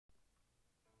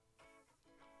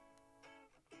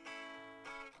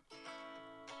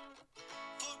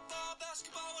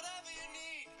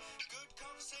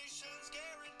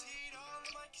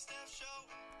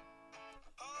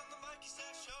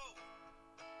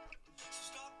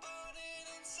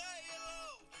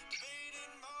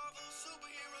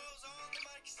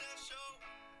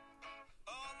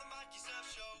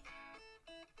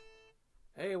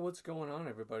Hey, what's going on,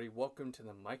 everybody? Welcome to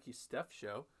the Mikey Steph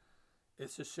Show.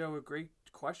 It's a show with great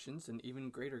questions and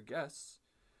even greater guests.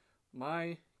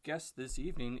 My guest this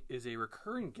evening is a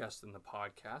recurring guest in the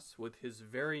podcast with his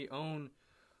very own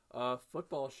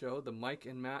football show, the Mike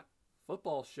and Matt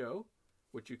Football Show,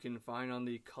 which you can find on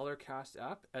the Colorcast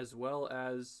app, as well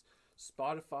as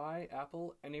Spotify,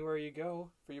 Apple, anywhere you go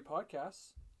for your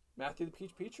podcasts. Matthew the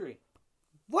Peach Petry.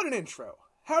 What an intro.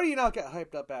 How do you not get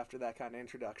hyped up after that kind of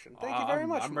introduction? Thank you very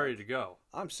much, I'm Mike. ready to go.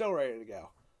 I'm so ready to go.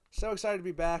 So excited to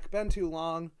be back. Been too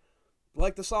long.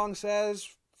 Like the song says,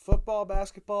 football,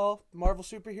 basketball, Marvel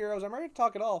superheroes. I'm ready to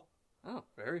talk it all. Oh,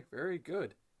 very, very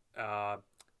good.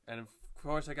 And of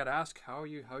course, I got to ask, how are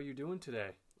you doing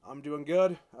today? I'm doing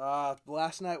good.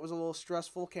 Last night was a little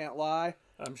stressful, can't lie.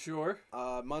 I'm sure.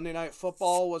 Monday Night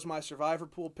Football was my Survivor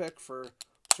Pool pick for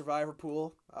Survivor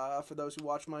Pool. For those who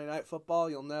watch Monday Night Football,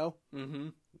 you'll know. Mm-hmm.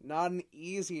 Not an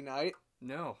easy night.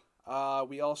 No.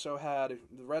 We also had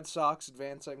the Red Sox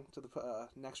advancing to the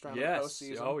next round of the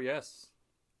postseason. Oh, yes.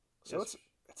 So yes.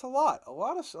 it's a lot. A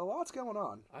lot's going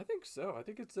on. I think so. I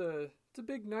think it's a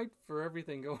big night for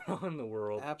everything going on in the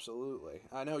world. Absolutely.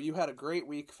 I know you had a great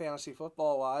week fantasy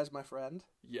football wise, my friend.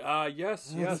 Yeah.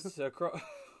 Yes.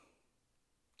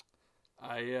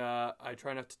 I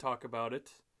try not to talk about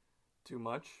it too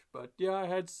much, but yeah, I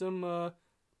had some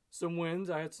wins.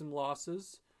 I had some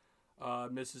losses.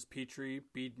 Mrs. Petry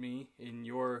beat me in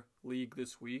your league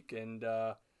this week, and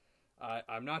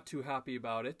I'm not too happy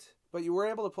about it. But you were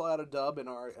able to pull out a dub in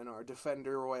our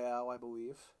Defender Royale, I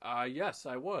believe. Yes,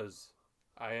 I was.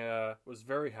 I was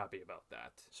very happy about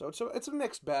that. So it's a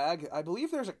mixed bag. I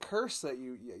believe there's a curse that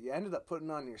you ended up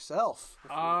putting on yourself.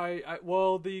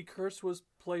 Well, the curse was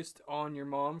placed on your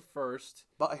mom first.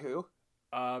 By who?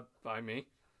 By me.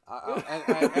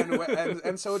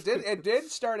 And so it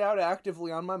did start out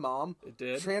actively on my mom. It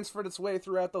did. Transferred its way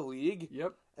throughout the league.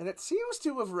 Yep. And it seems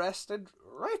to have rested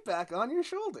right back on your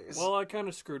shoulders. Well, I kind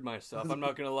of screwed myself. I'm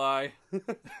not going to lie.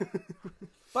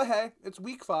 But hey, it's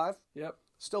week 5. Yep.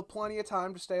 Still plenty of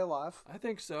time to stay alive. I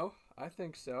think so.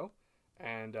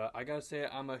 And I got to say,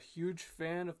 I'm a huge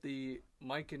fan of the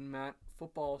Mike and Matt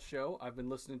Football Show. I've been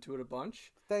listening to it a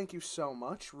bunch. Thank you so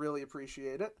much. Really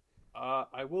appreciate it. I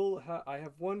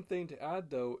have one thing to add,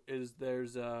 though, is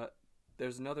there's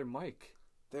another Mike.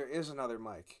 There is another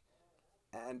Mike.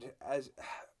 And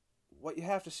what you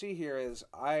have to see here is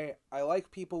I like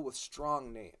people with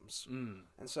strong names. Mm.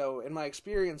 And so in my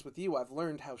experience with you, I've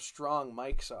learned how strong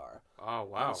Mikes are. Oh,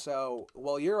 wow. And so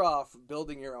while you're off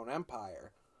building your own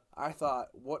empire, I thought,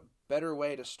 what better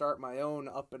way to start my own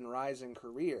up and rising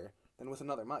career than with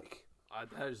another Mike?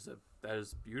 That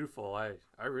is beautiful.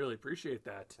 I really appreciate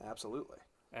that. Absolutely.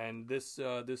 And this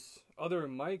other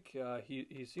Mike,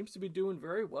 he seems to be doing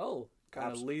very well,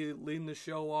 kind of leading the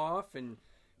show off and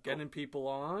getting people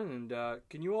on. And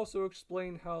can you also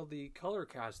explain how the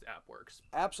Colorcast app works?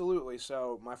 Absolutely.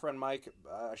 So my friend Mike,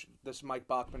 this is Mike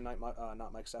Bachman,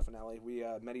 not Mike Stefanelli. We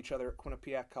met each other at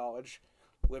Quinnipiac College,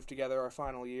 lived together our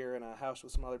final year in a house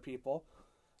with some other people.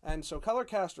 And so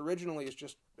Colorcast originally is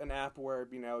just an app where,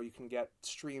 you can get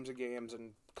streams of games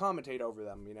and commentate over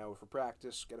them, for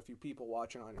practice, get a few people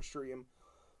watching on your stream.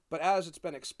 But as it's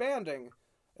been expanding,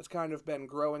 it's kind of been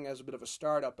growing as a bit of a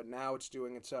startup, and now it's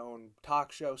doing its own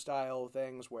talk show style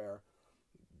things where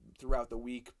throughout the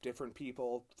week, different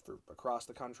people across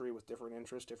the country with different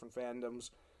interests, different fandoms,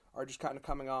 are just kind of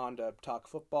coming on to talk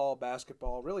football,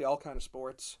 basketball, really all kind of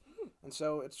sports. And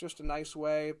so it's just a nice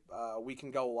way. We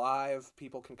can go live.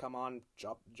 People can come on,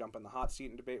 jump in the hot seat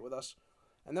and debate with us.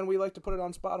 And then we like to put it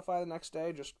on Spotify the next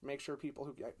day. Just make sure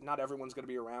not everyone's going to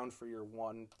be around for your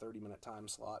 1 30-minute time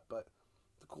slot. But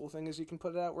the cool thing is you can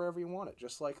put it out wherever you want it,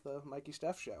 just like the Mikey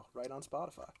Steph Show, right on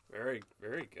Spotify. Very,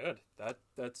 very good.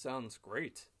 That sounds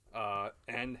great.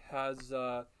 And has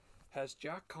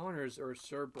Jack Connors or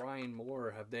Sir Brian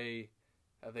Moore, have they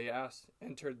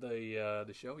entered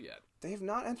the show yet? They've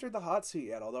not entered the hot seat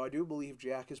yet, although I do believe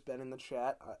Jack has been in the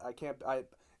chat.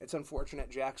 It's unfortunate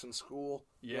Jack's in school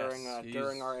during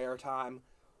our airtime,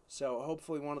 so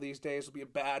hopefully one of these days will be a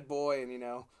bad boy and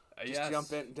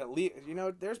jump in.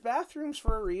 There's bathrooms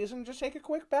for a reason. Just take a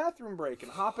quick bathroom break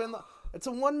and hop in. It's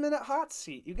a 1-minute hot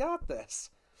seat. You got this.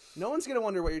 No one's gonna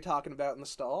wonder what you're talking about in the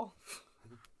stall.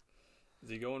 Is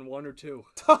he going 1 or 2?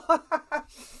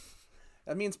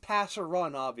 That means pass or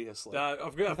run, obviously.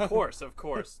 Of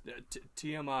course.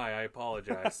 TMI, I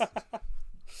apologize.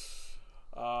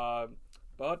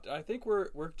 But I think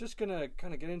we're just going to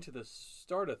kind of get into the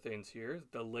start of things here,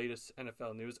 the latest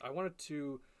NFL news. I wanted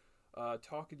to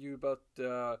talk to you about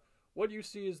what you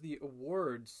see as the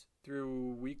awards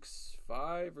through weeks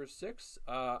 5 or 6.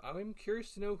 I'm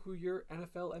curious to know who your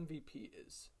NFL MVP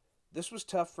is. This was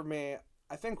tough for me.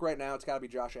 I think right now it's got to be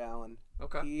Josh Allen.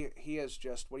 Okay. He has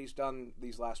just what he's done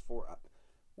these last 4.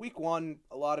 Week 1,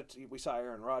 we saw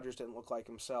Aaron Rodgers didn't look like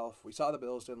himself. We saw the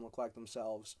Bills didn't look like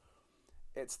themselves.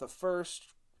 It's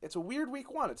a weird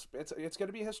week 1. It's going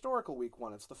to be a historical week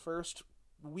 1. It's the first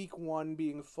week 1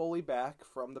 being fully back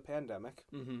from the pandemic.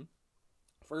 Mm-hmm.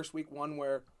 First week 1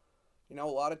 where, a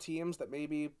lot of teams that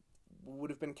maybe would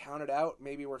have been counted out,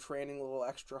 maybe were training a little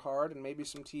extra hard, and maybe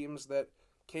some teams that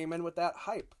came in with that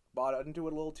hype bought into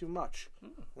it a little too much.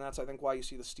 And that's, I think, why you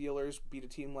see the Steelers beat a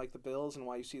team like the Bills and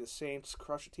why you see the Saints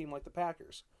crush a team like the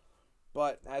Packers.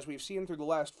 But as we've seen through the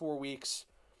last 4 weeks,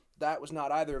 that was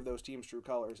not either of those teams' true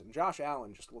colors. And Josh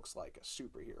Allen just looks like a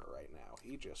superhero right now.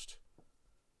 He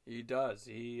does.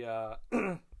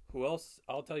 Who else?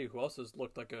 I'll tell you who else has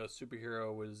looked like a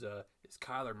superhero is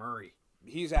Kyler Murray.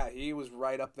 He was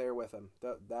right up there with him.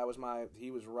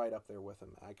 He was right up there with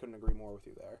him. I couldn't agree more with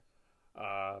you there.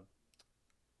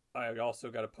 I also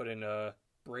got to put in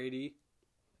Brady,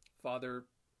 father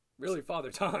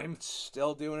time.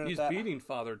 Still doing it. He's beating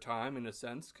father time in a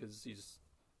sense because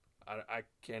I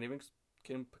can't even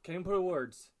put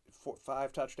words.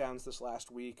 5 touchdowns this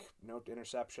last week, no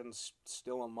interceptions,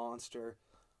 still a monster.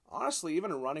 Honestly,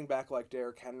 even a running back like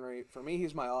Derrick Henry, for me,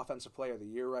 he's my offensive player of the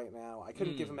year right now. I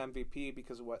couldn't give him MVP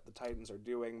because of what the Titans are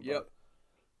doing, but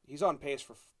he's on pace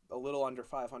for a little under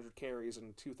 500 carries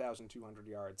and 2,200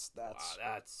 yards. That's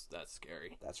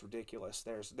scary. That's ridiculous.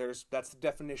 That's the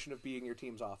definition of being your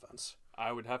team's offense.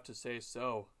 I would have to say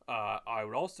so. I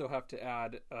would also have to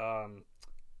add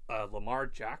Lamar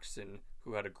Jackson,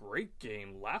 who had a great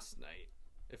game last night,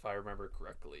 if I remember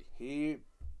correctly. He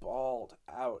balled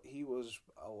out. He was,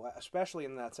 especially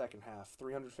in that second half,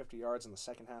 350 yards in the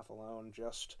second half alone,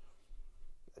 just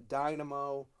a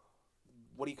dynamo.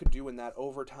 What he could do in that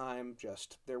overtime,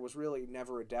 there was really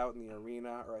never a doubt in the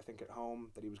arena, or I think at home,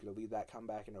 that he was going to lead that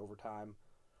comeback in overtime.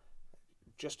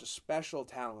 Just a special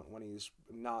talent when he's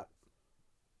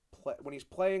when he's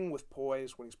playing with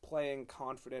poise, when he's playing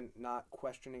confident, not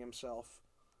questioning himself.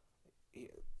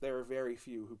 There are very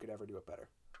few who could ever do it better.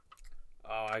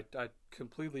 I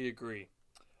completely agree.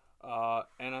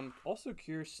 And I'm also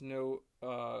curious to know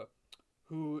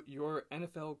who your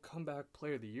NFL Comeback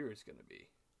Player of the Year is going to be.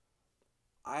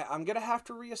 I'm going to have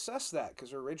to reassess that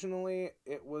because originally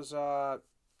it was going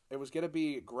to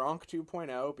be Gronk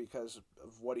 2.0 because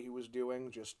of what he was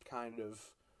doing, just kind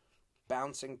of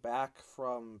bouncing back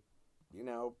from,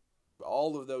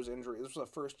 all of those injuries. This was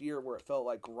the first year where it felt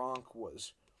like Gronk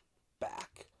was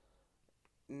back.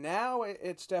 Now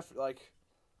it's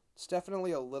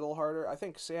definitely a little harder. I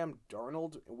think Sam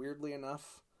Darnold, weirdly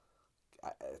enough,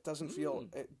 it doesn't feel,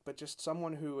 but just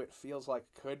someone who it feels like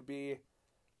could be.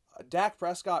 Dak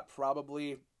Prescott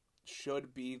probably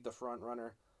should be the front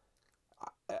runner.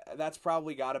 That's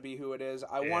probably got to be who it is.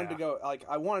 I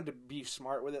wanted to be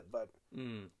smart with it, but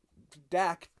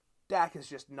Dak has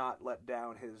just not let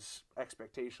down his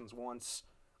expectations once.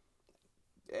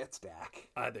 It's Dak.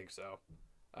 I think so.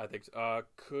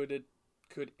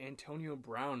 Could Antonio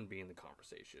Brown be in the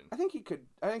conversation? I think he could.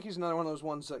 I think he's another one of those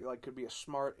ones that could be a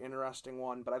smart, interesting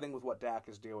one. But I think with what Dak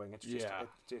is doing, he's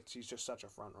just such a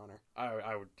front runner.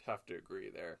 I would have to agree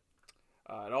there.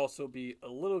 I'd also be a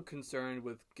little concerned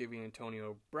with giving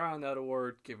Antonio Brown that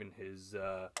award, given his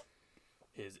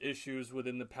issues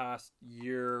within the past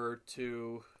year or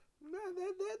two.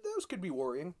 Those could be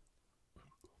worrying.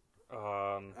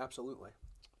 Absolutely.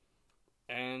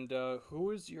 And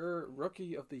who is your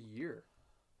Rookie of the Year?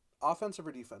 Offensive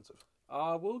or defensive?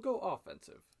 We'll go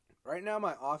offensive. Right now,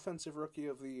 my offensive Rookie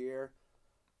of the Year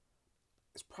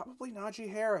is probably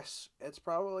Najee Harris. It's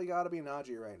probably got to be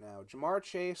Najee right now. Jamar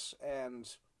Chase and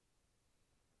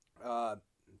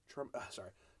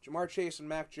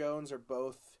Mac Jones are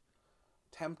both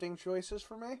tempting choices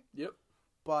for me. Yep.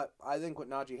 But I think what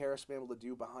Najee Harris has been able to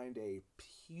do behind a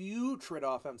putrid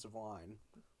offensive line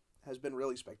has been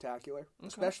really spectacular,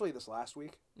 especially this last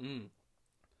week.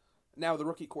 Now, the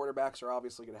rookie quarterbacks are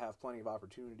obviously going to have plenty of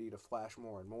opportunity to flash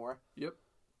more and more. Yep.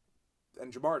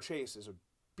 And Jamar Chase is a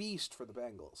beast for the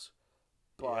Bengals.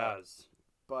 Yes.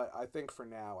 But I think for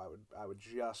now, I would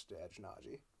just edge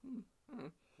Najee.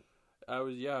 I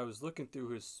was looking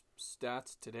through his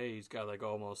stats today. He's got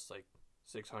almost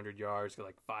 600 yards,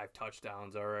 got 5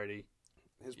 touchdowns already.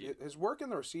 His work in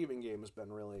the receiving game has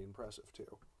been really impressive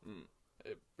too.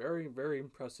 Very, very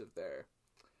impressive there.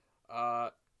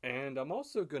 And I'm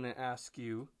also going to ask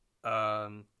you,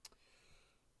 because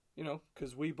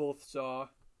we both saw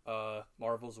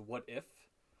Marvel's What If.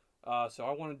 So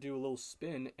I want to do a little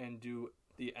spin and do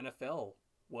the NFL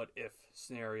what-if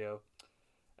scenario.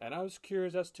 And I was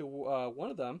curious as to one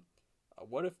of them.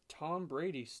 What if Tom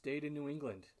Brady stayed in New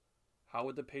England? How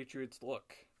would the Patriots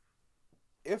look?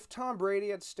 If Tom Brady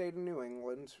had stayed in New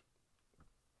England,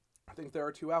 I think there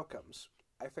are two outcomes.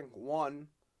 I think one,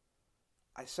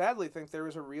 I sadly think there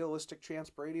is a realistic chance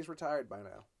Brady's retired by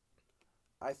now.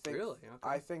 I think Really? Okay.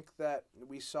 I think that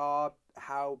we saw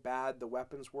how bad the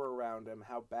weapons were around him,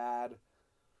 how bad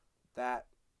that,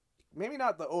 maybe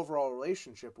not the overall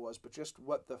relationship was, but just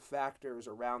what the factors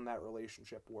around that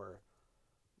relationship were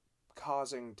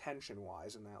causing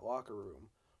tension-wise in that locker room.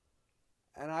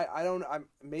 And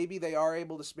maybe they are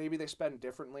able to, maybe they spend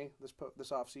differently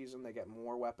this offseason. They get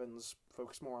more weapons,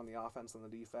 focus more on the offense than the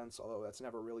defense, although that's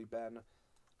never really been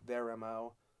their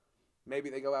MO. Maybe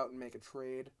they go out and make a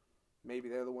trade. Maybe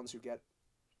they're the ones who get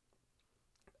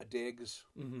a Diggs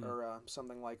or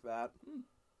something like that. Mm.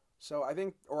 So I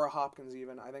think, or a Hopkins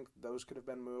even, I think those could have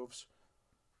been moves.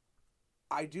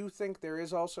 I do think there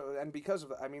is also, and because of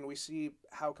that, I mean, we see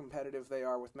how competitive they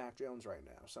are with Mac Jones right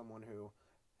now, someone who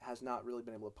has not really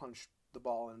been able to punch the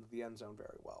ball into the end zone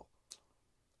very well.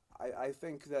 I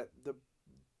think that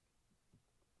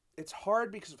it's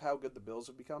hard because of how good the Bills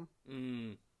have become.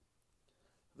 Mm.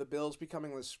 The Bills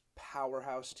becoming this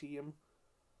powerhouse team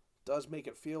does make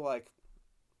it feel like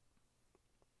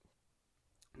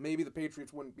maybe the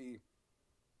Patriots wouldn't be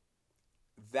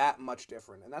that much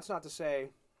different. And that's not to say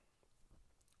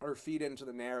or feed into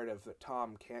the narrative that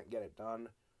Tom can't get it done.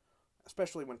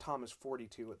 Especially when Tom is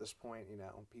 42 at this point,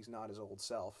 he's not his old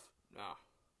self. Nah.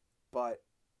 But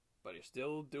he's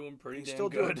still doing pretty damn good. He's still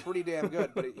doing pretty damn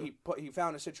good, but he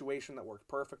found a situation that worked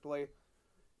perfectly.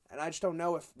 And I just don't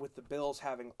know if with the Bills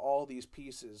having all these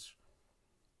pieces,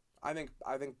 I think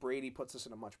Brady puts us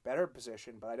in a much better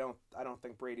position, but I don't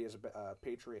think Brady as a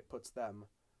Patriot puts them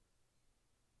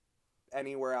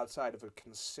anywhere outside of a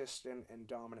consistent and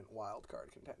dominant wild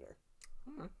card contender.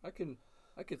 I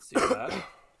could see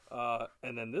that.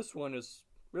 And then this one is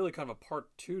really kind of a part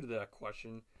two to that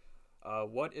question.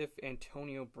 What if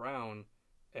Antonio Brown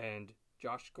and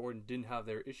Josh Gordon didn't have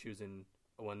their issues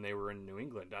when they were in New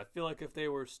England? I feel like if they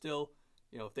were still,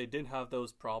 if they didn't have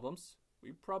those problems,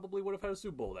 we probably would have had a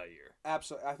Super Bowl that year.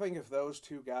 Absolutely. I think if those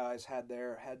two guys had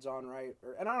their heads on right,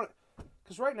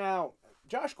 because right now,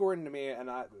 Josh Gordon to me, and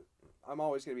I'm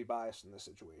always going to be biased in this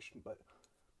situation, but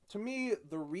to me,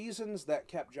 the reasons that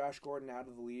kept Josh Gordon out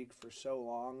of the league for so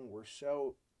long were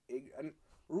and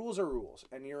rules are rules,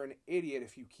 and you're an idiot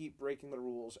if you keep breaking the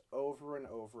rules over and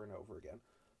over and over again.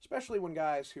 Especially when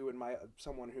guys who,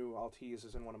 someone who I'll tease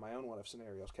is in one of my own what-if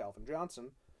scenarios, Calvin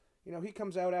Johnson, he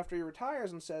comes out after he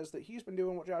retires and says that he's been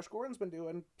doing what Josh Gordon's been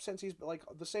doing since he's,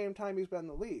 the same time he's been in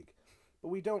the league. But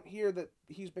we don't hear that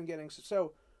he's been getting,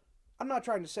 so I'm not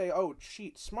trying to say,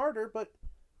 cheat smarter, but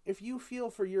if you feel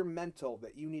for your mental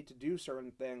that you need to do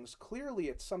certain things, clearly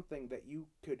it's something that you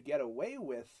could get away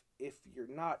with if you're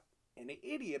not an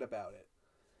idiot about it.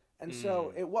 And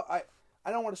so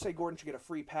I don't want to say Gordon should get a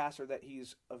free pass or that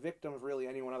he's a victim of really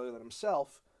anyone other than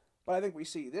himself, but I think we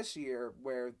see this year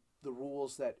where the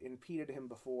rules that impeded him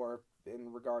before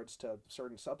in regards to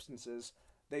certain substances,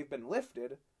 they've been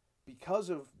lifted because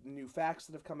of new facts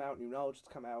that have come out, new knowledge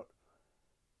that's come out.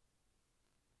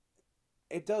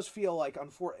 It does feel like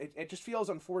it just feels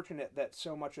unfortunate that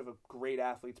so much of a great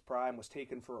athlete's prime was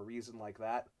taken for a reason like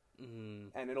that.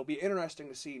 Mm. And it'll be interesting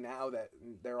to see now that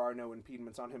there are no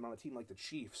impediments on him on a team like the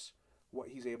Chiefs, what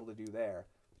he's able to do there.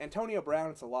 Antonio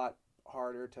Brown, it's a lot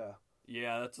harder to...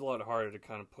 Yeah, that's a lot harder to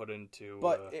kind of put into...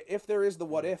 But if there is the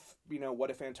what if,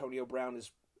 what if Antonio Brown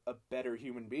is a better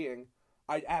human being,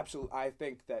 I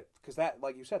think that... Because that,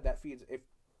 like you said, that feeds...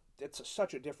 It's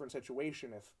such a different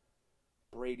situation if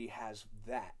Brady has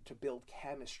that to build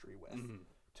chemistry with. Mm-hmm.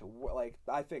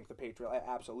 I think the Patriots,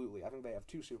 absolutely. I think they have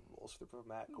 2 Super Bowls from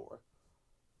that core.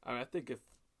 I mean, I think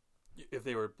if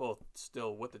they were both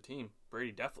still with the team,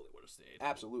 Brady definitely would have stayed.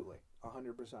 Absolutely.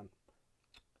 100%.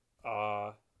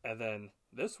 And then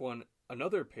this one,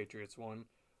 another Patriots one.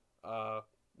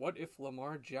 What if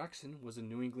Lamar Jackson was a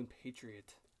New England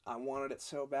Patriot? I wanted it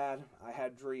so bad. I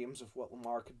had dreams of what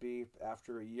Lamar could be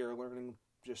after a year learning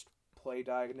just play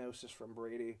diagnosis from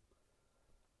Brady.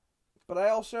 But I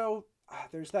also,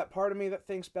 there's that part of me that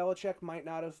thinks Belichick might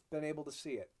not have been able to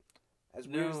see it. As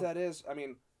weird as that is, I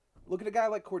mean, look at a guy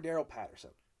like Cordero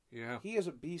Patterson. Yeah. He is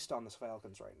a beast on the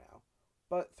Falcons right now.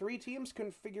 But 3 teams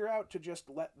couldn't figure out to just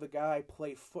let the guy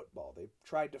play football. They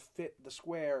tried to fit the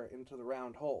square into the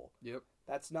round hole. Yep.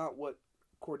 That's not what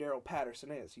Cordero Patterson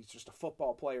is. He's just a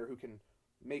football player who can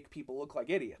make people look like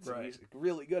idiots. Right. And he's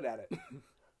really good at it.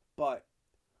 But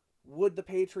would the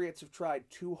Patriots have tried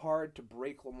too hard to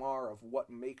break Lamar of what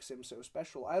makes him so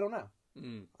special? I don't know.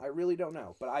 I really don't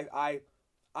know. But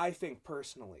I think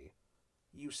personally,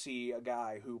 you see a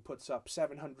guy who puts up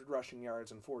 700 rushing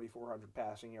yards and 4,400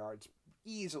 passing yards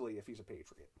easily if he's a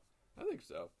Patriot. I think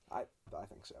so. I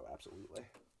think so, absolutely.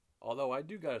 Although I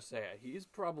do gotta say, he's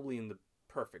probably in the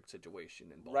perfect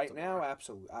situation in Baltimore. Right now,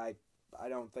 absolutely. I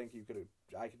don't think you could.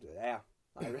 Yeah.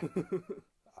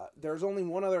 There's only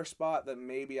one other spot that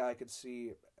maybe I could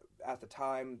see at the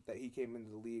time that he came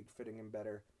into the league fitting him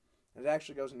better. And it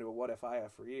actually goes into a what if I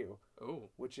have for you. Oh.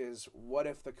 Which is, what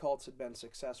if the Colts had been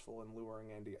successful in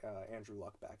luring Andrew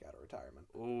Luck back out of retirement?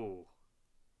 Ooh.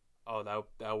 Oh,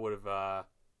 that would have,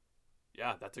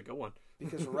 yeah, that's a good one.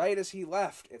 Because right as he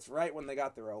left, it's right when they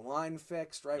got their O-line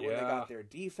fixed, right when they got their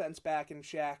defense back in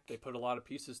check. They put a lot of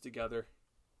pieces together.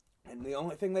 And the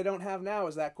only thing they don't have now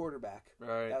is that quarterback.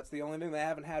 Right. That's the only thing they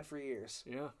haven't had for years.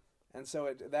 Yeah. And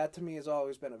so that to me has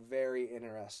always been a very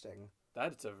interesting.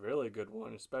 That's a really good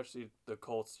one, especially the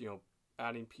Colts,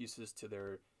 adding pieces to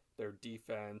their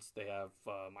defense. They have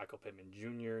Michael Pittman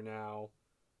Jr. now.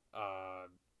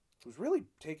 Who's really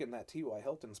taken that T.Y.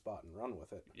 Hilton spot and run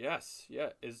with it. Yes, yeah.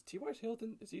 Is T.Y.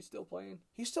 Hilton, is he still playing?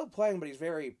 He's still playing, but he's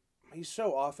been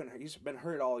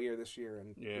hurt all year this year,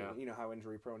 and you know how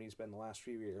injury prone he's been the last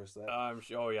few years. That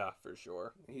oh yeah, for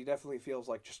sure. He definitely feels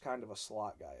like just kind of a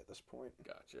slot guy at this point.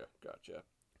 Gotcha.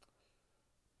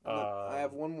 I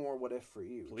have one more what if for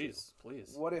you. Please.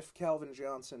 What if Calvin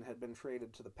Johnson had been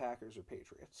traded to the Packers or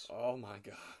Patriots? Oh my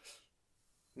gosh.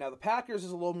 Now the Packers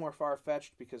is a little more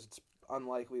far-fetched because it's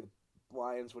unlikely the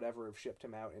Lions would ever have shipped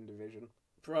him out in division.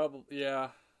 Probably, yeah.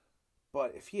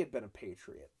 But if he had been a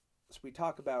Patriot, so we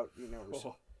talk about,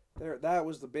 that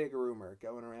was the big rumor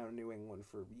going around New England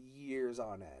for years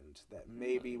on end, that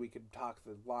maybe we could talk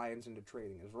the Lions into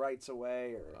trading his rights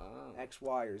away or X,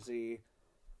 Y, or Z.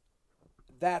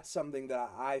 That's something that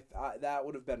I that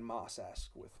would have been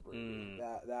Moss-esque with Brady.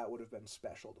 That would have been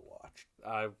special to watch.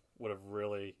 I would have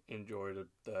really enjoyed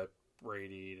the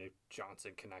Brady to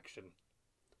Johnson connection.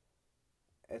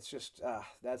 It's just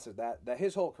that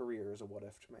his whole career is a what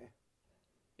if to me.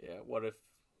 Yeah, what if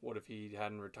he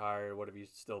hadn't retired? What if he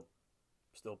still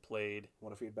played?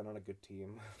 What if he had been on a good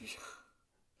team?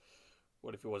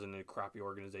 What if he wasn't in a crappy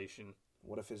organization?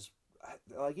 What if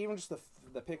even just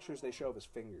the pictures they show of his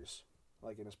fingers,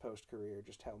 like in his post career,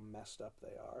 just how messed up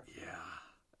they are. Yeah,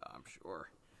 I'm sure.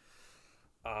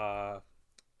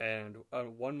 And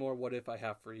one more what if I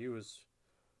have for you is,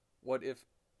 what if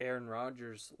Aaron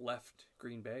Rodgers left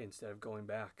Green Bay instead of going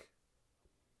back?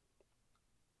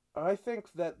 I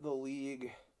think that the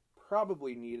league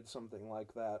probably needed something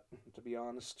like that, to be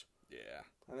honest. Yeah.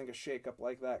 I think a shakeup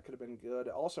like that could have been good.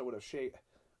 It also would have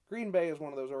Green Bay is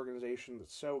one of those organizations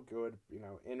that's so good,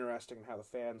 interesting in how the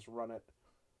fans run it.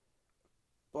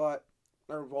 But,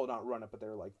 not run it, but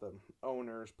they're like the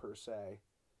owners per se.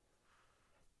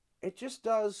 It just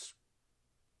does.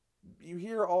 You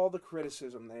hear all the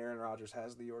criticism that Aaron Rodgers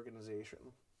has of the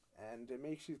organization, and it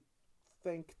makes you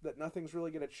think that nothing's really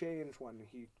going to change when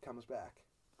he comes back.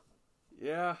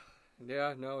 Yeah,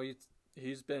 no,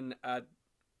 he's been at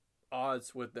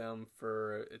odds with them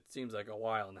for, it seems like, a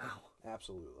while now.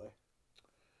 Absolutely.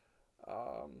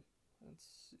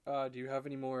 Do you have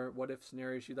any more what if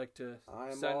scenarios you'd like to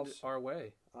send our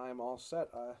way? I'm all set.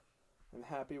 I'm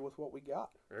happy with what we got.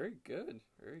 Very good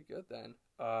then.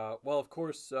 Well, of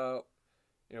course,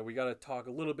 we got to talk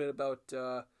a little bit about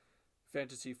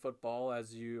fantasy football,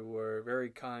 as you were very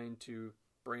kind to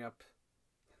bring up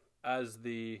as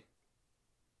the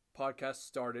podcast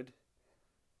started.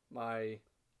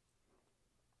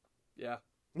 Yeah.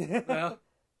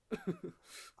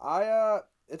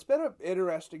 It's been an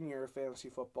interesting year of fantasy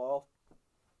football.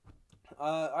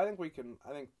 I think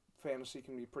fantasy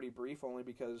can be pretty brief, only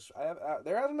because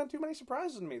there hasn't been too many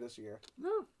surprises in me this year.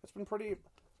 No. It's been pretty.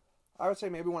 I would say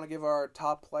maybe we want to give our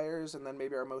top players and then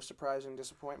maybe our most surprising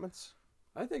disappointments.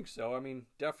 I think so. I mean,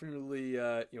 definitely,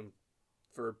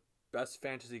 for best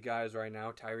fantasy guys right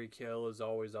now, Tyreek Hill is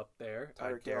always up there.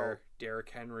 Tyreek Hill. Derrick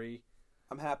Henry.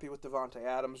 I'm happy with Devontae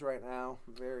Adams right now.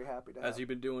 I'm very happy to have. Has he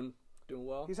been doing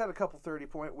well? He's had a couple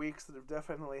 30-point weeks that have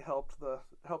definitely helped the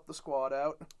squad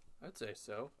out. I'd say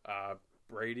so.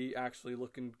 Brady actually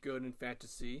looking good in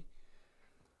fantasy.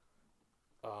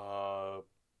 Well,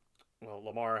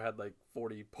 Lamar had like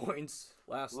 40 points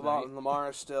last night. Lamar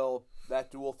is still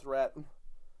that dual threat.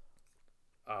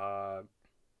 I'll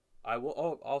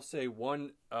say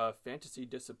one fantasy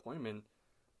disappointment.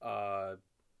 Patrick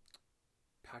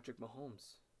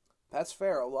Mahomes. That's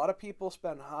fair. A lot of people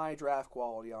spend high draft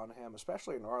quality on him,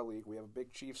 especially in our league. We have a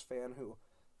big Chiefs fan who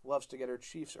loves to get her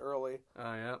Chiefs early.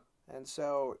 Oh, yeah. And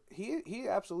so he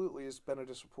absolutely has been a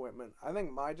disappointment. I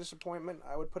think my disappointment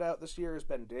I would put out this year has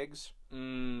been Diggs.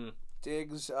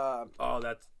 Diggs. Oh,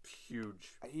 that's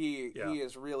huge. He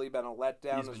has really been a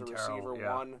letdown as a receiver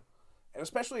one, and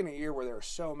especially in a year where there are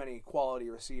so many quality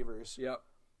receivers. Yep.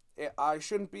 I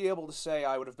shouldn't be able to say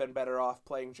I would have been better off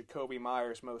playing Jacoby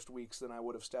Myers most weeks than I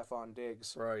would have Stephon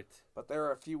Diggs. Right. But there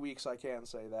are a few weeks I can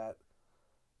say that.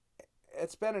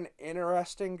 It's been an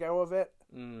interesting go of it.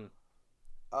 And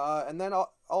then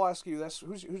I'll ask you this: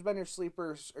 who's been your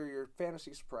sleepers or your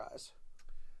fantasy surprise?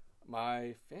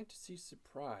 My fantasy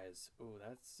surprise. Oh,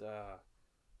 that's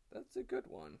a good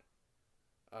one.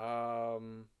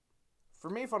 For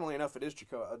me, funnily enough, it is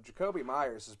Jacoby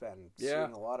Myers has been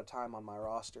seeing a lot of time on my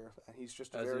roster, and he's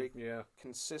just a very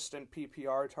consistent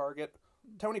PPR target.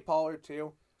 Tony Pollard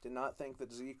too. Did not think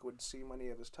that Zeke would see many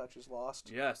of his touches lost.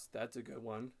 Yes, that's a good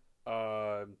one.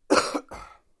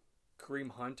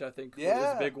 Kareem Hunt, I think, was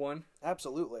a big one.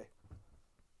 Absolutely.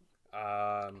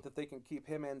 That they can keep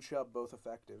him and Chubb both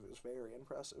effective is very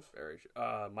impressive.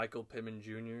 Michael Pittman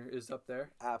Jr. is up there.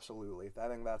 Absolutely. I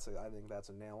think that's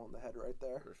a nail on the head right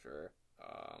there. For sure.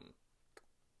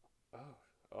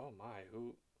 Oh my,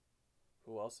 who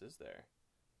else is there?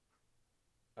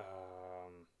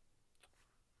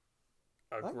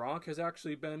 Gronk has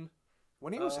actually been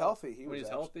when he was healthy. He was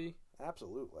healthy.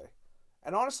 Absolutely.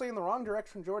 And honestly, in the wrong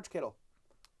direction, George Kittle.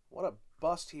 What a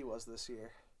bust he was this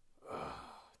year.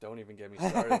 Don't even get me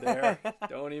started there.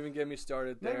 Don't even get me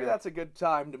started there. Maybe that's a good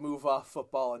time to move off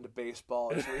football into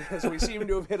baseball as we seem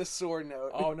to have hit a sore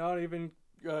note. Oh, not even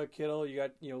Kittle. You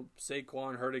got,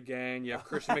 Saquon hurt again. You have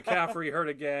Christian McCaffrey hurt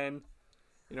again.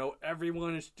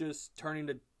 Everyone is just turning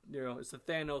to, it's the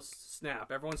Thanos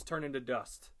snap. Everyone's turning to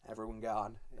dust. Everyone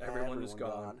gone. Everyone is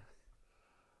gone.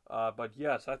 But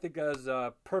yes, I think that is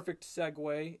a perfect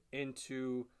segue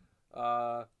into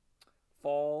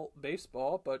fall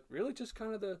baseball, but really just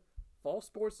kind of the fall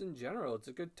sports in general. It's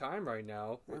a good time right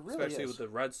now, especially with the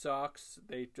Red Sox.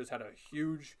 They just had a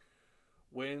huge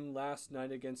win last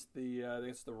night against the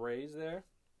Rays there.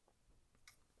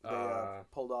 They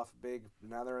pulled off a big.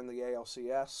 Now they're in the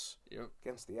ALCS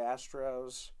against the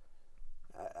Astros.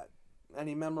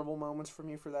 Any memorable moments from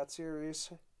you for that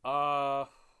series?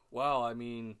 Well, I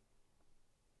mean,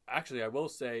 actually, I will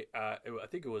say, I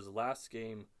think it was last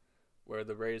game where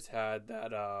the Rays had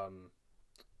that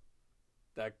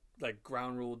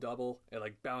ground rule double.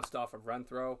 It bounced off a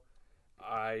Renthrow.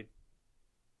 I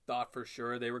thought for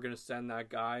sure they were going to send that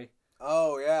guy.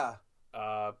 Oh yeah.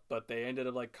 But they ended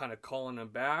up kind of calling him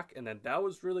back, and then that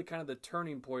was really kind of the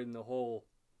turning point in the whole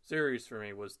series for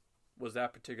me was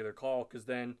that particular call, because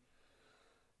then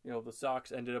the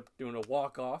Sox ended up doing a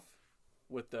walk-off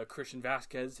with Christian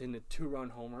Vasquez in a 2-run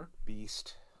homer.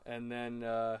 Beast. And then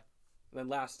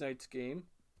last night's game,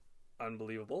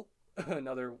 unbelievable.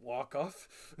 Another walk-off.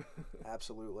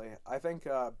 Absolutely. I think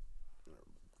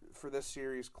for this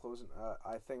series closing,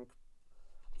 I think,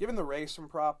 given the Rays some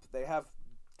prop, they have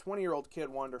 20-year-old kid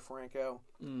Wander Franco,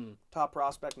 top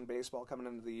prospect in baseball coming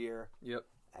into the year. Yep.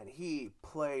 And he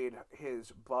played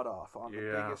his butt off on the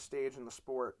biggest stage in the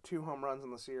sport. 2 home runs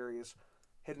in the series,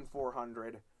 hitting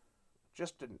 .400.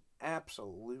 Just an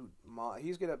absolute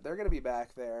they're gonna be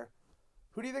back there.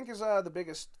 Who do you think is the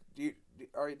biggest? Do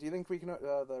you think we can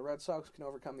the Red Sox can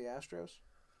overcome the Astros?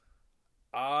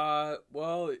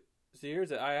 Well, see,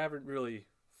 here's it. I haven't really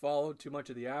followed too much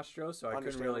of the Astros, so I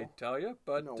couldn't really tell you.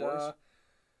 But no worries.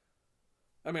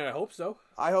 I mean, I hope so.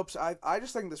 I hope so. I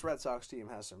just think this Red Sox team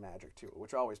has some magic to it,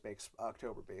 which always makes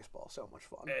October baseball so much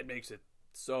fun. It makes it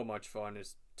so much fun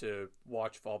is to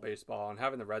watch fall baseball, and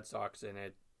having the Red Sox in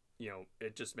it,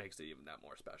 it just makes it even that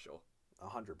more special.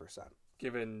 100%.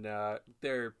 Given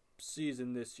their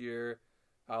season this year,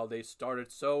 how they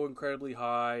started so incredibly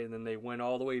high, and then they went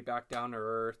all the way back down to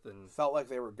earth, and felt like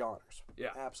they were goners. Yeah,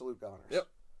 absolute goners. Yep.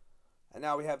 And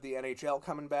now we have the NHL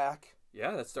coming back.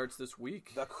 Yeah, that starts this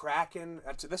week. The Kraken.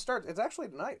 It's actually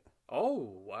tonight.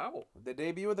 Oh, wow. The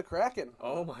debut of the Kraken.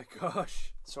 Oh, my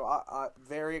gosh. So,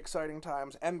 very exciting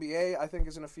times. NBA, I think,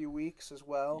 is in a few weeks as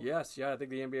well. Yes, I think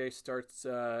the NBA starts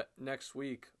next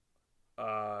week.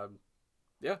 Yeah,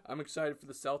 I'm excited for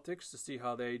the Celtics to see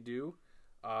how they do.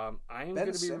 I am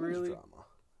going to be really... drama.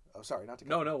 Oh, sorry, not to...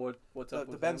 No, what's up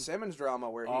with the Ben Simmons drama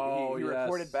where he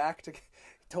reported back to...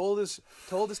 Told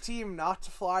his team not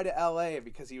to fly to LA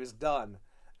because he was done,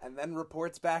 and then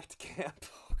reports back to camp.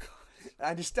 Oh,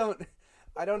 God.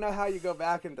 I don't know how you go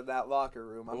back into that locker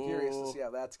room. I'm curious to see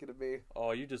how that's going to be.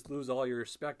 Oh, you just lose all your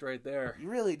respect right there. You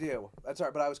really do. That's all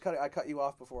right, but I cut you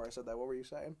off before I said that. What were you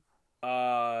saying?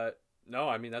 No,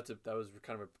 I mean that was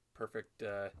kind of a perfect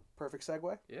perfect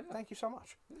segue. Yeah. Thank you so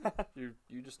much.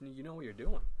 you just know what you're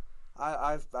doing.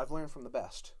 I've learned from the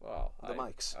best. Well, the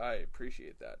mics. I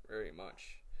appreciate that very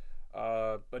much.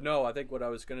 But no, I think what I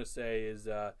was going to say is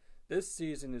this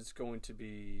season is going to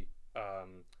be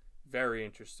very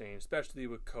interesting, especially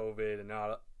with COVID and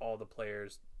not all the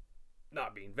players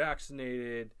not being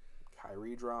vaccinated.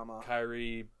 Kyrie drama.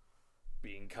 Kyrie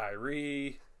being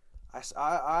Kyrie.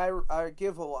 I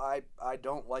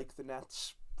don't like the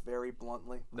Nets, very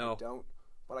bluntly. No. I don't.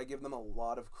 But I give them a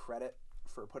lot of credit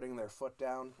for putting their foot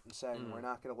down and saying, we're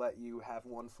not going to let you have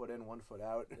 1 foot in, 1 foot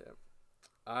out. Yeah.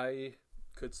 I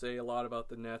could say a lot about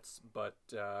the Nets, but,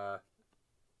 we're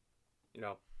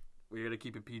going to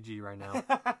keep it PG right now.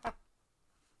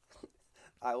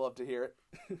 I love to hear it.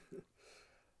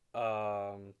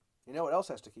 You know what else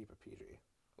has to keep it PG?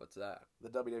 What's that? The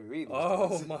WWE.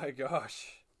 Oh, my gosh.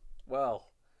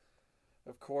 Well,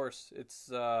 of course,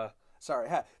 it's... Sorry,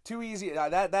 too easy.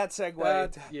 That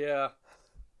segue. Yeah.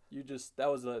 That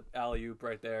was an alley-oop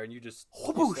right there, and you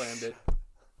slammed it.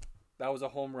 That was a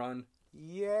home run.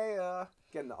 Yeah.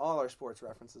 Getting all our sports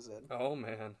references in. Oh,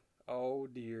 man. Oh,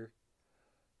 dear.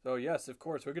 So, yes, of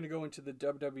course, we're going to go into the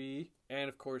WWE and,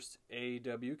 of course,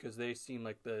 AEW, because they seem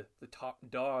like the top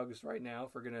dogs right now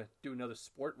if we're going to do another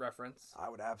sport reference. I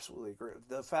would absolutely agree.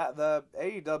 The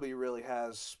AEW really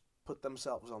has put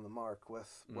themselves on the mark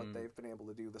with what they've been able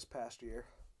to do this past year.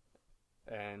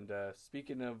 And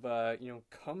speaking of,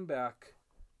 comeback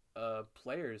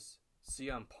players,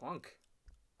 CM Punk.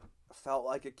 Felt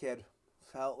like a kid.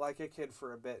 Felt like a kid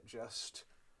for a bit. Just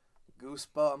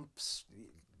goosebumps.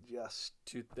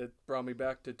 That brought me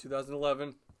back to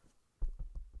 2011.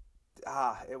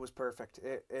 It was perfect.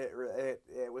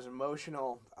 It was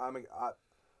emotional.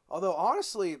 Although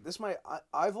honestly,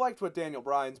 I've liked what Daniel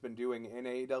Bryan's been doing in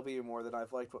AEW more than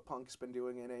I've liked what Punk's been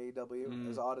doing in AEW.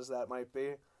 As odd as that might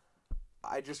be,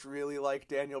 I just really like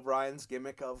Daniel Bryan's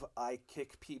gimmick of I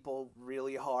kick people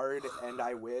really hard and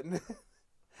I win.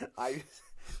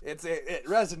 It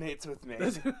resonates with me.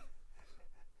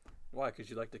 Why? Because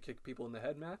you like to kick people in the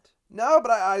head, Matt? No,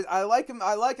 but I like him.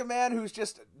 I like a man who's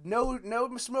just no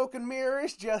smoke and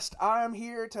mirrors. Just I'm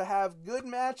here to have good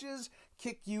matches,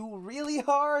 kick you really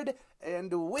hard,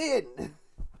 and win.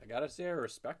 I gotta say, I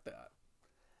respect that.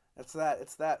 It's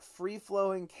that free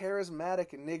flowing,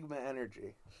 charismatic enigma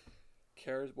energy.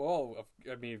 Well,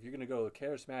 if you're gonna go with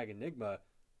charismatic enigma,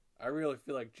 I really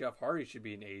feel like Jeff Hardy should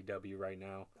be in AEW right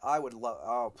now. I would love.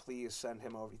 Oh, please send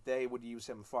him over. They would use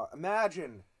him far.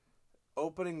 Imagine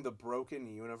opening the Broken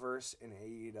Universe in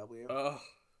AEW. Ugh.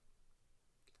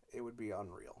 It would be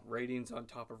unreal. Ratings on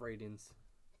top of ratings.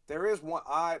 There is one.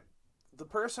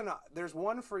 There's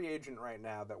one free agent right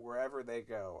now that wherever they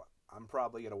go, I'm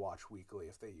probably gonna watch weekly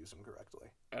if they use him correctly.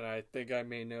 And I think I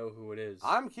may know who it is.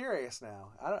 I'm curious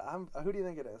now. Who do you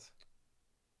think it is?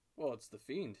 Well, it's the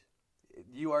Fiend.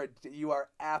 You are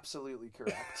absolutely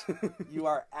correct. You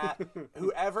are at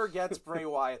whoever gets Bray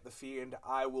Wyatt the Fiend,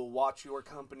 I will watch your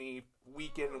company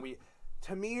week in and week.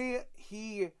 To me,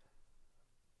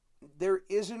 there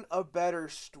isn't a better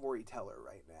storyteller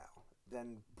right now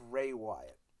than Bray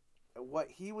Wyatt.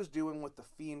 What he was doing with the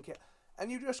Fiend,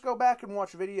 and you just go back and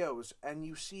watch videos and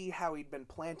you see how he'd been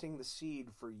planting the seed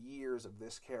for years of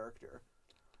this character.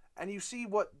 And you see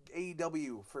what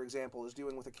AEW, for example, is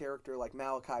doing with a character like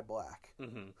Malachi Black,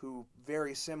 who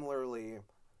very similarly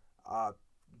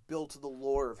built the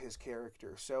lore of his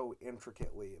character so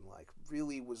intricately and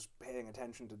really was paying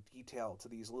attention to detail to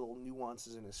these little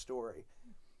nuances in his story.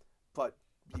 But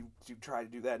you try to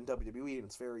do that in WWE, and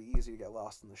it's very easy to get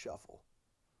lost in the shuffle.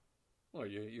 Well,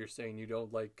 you're saying you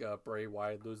don't like Bray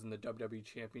Wyatt losing the WWE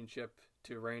Championship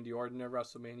to Randy Orton at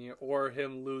WrestleMania, or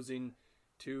him losing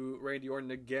to Randy Orton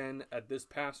again at this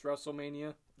past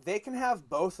WrestleMania? They can have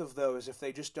both of those if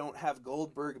they just don't have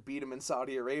Goldberg beat him in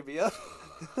Saudi Arabia.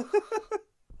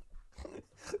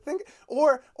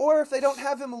 Or if they don't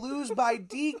have him lose by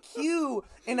DQ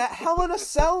in a Hell in a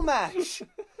Cell match.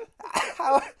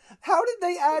 How did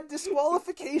they add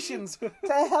disqualifications to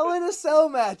Hell in a Cell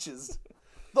matches?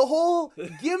 The whole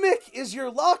gimmick is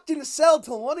you're locked in a cell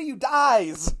till one of you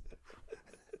dies.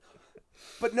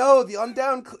 But no, the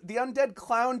undead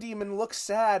clown demon looks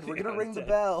sad. We're going to ring the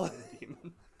bell.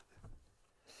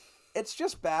 It's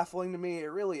just baffling to me. It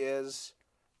really is.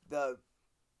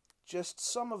 Just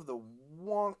some of the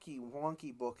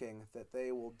wonky booking that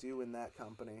they will do in that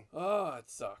company. Oh, it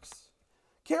sucks.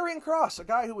 Karrion Kross, a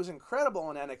guy who was incredible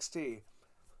in NXT.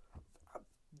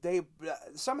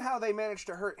 Somehow they managed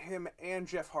to hurt him and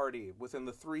Jeff Hardy within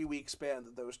the 3-week span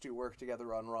that those two worked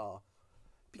together on Raw.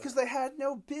 Because they had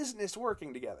no business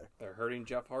working together. They're hurting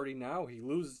Jeff Hardy now. He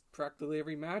loses practically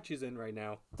every match he's in right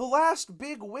now. The last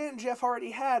big win Jeff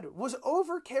Hardy had was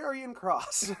over Karrion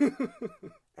Kross.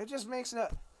 It just makes it...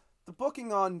 The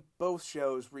booking on both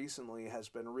shows recently has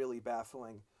been really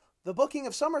baffling. The booking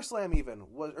of SummerSlam even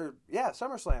was...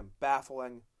 SummerSlam,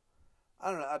 baffling.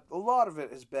 I don't know. A lot of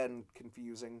it has been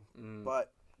confusing,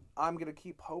 but I'm going to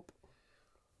keep hope.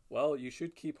 Well, you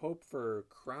should keep hope for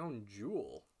Crown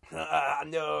Jewel.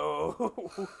 No.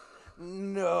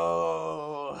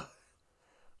 No.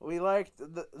 We like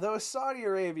those Saudi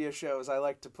Arabia shows. I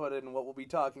like to put in what we'll be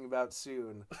talking about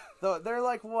soon. Though they're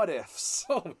like what ifs.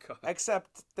 Oh God!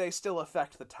 Except they still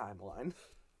affect the timeline.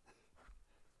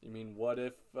 You mean what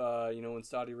if in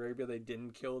Saudi Arabia they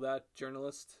didn't kill that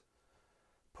journalist?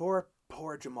 Poor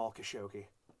Jamal Khashoggi.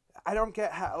 I don't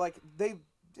get how the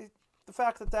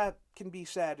fact that can be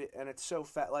said and it's so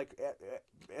fat.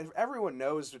 Everyone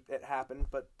knows it happened,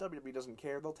 but WWE doesn't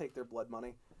care. They'll take their blood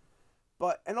money.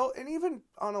 But and even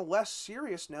on a less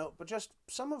serious note, but just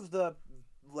some of the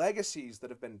legacies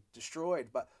that have been destroyed.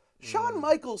 But Shawn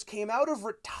Michaels came out of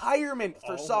retirement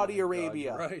for Saudi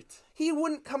Arabia. God, right. He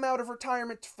wouldn't come out of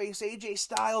retirement to face AJ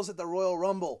Styles at the Royal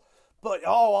Rumble. But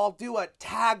I'll do a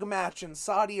tag match in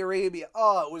Saudi Arabia.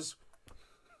 It was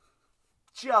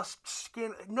just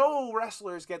skin. No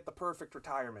wrestlers get the perfect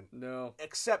retirement. No.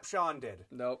 Except Shawn did.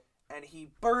 Nope. And he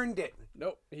burned it.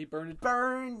 Nope. He burned it.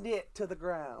 Burned it to the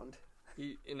ground.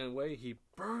 In a way, he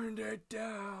burned it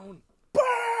down.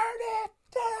 Burn it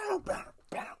down.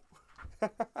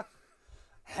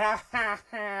 Ha ha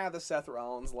ha! The Seth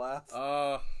Rollins laugh.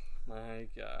 Oh my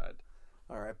God!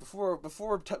 All right, before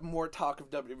more talk of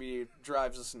WWE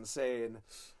drives us insane,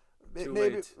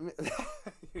 Late.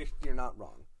 You're not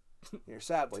wrong. You're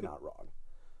sadly not wrong.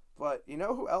 But you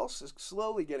know who else is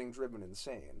slowly getting driven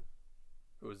insane?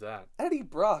 Who's that? Eddie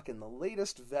Brock in the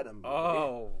latest Venom movie.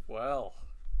 Oh well.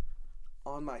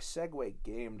 On my Segway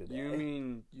game today.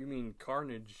 You mean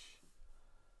Carnage?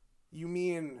 You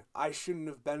mean I shouldn't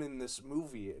have been in this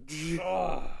movie? You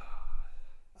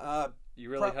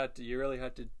really had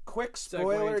to. Quick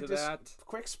spoiler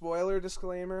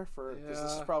disclaimer for because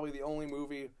this is probably the only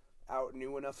movie out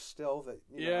new enough still that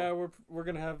we're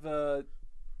gonna have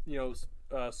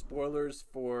spoilers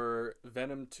for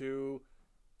Venom 2,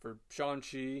 for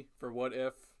Shang-Chi, for What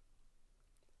If.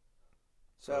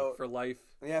 So for life.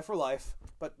 Yeah, for life.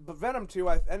 But Venom 2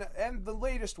 and the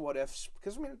latest What Ifs,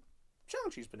 because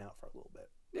Shang-Chi's been out for a little bit.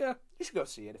 Yeah. You should go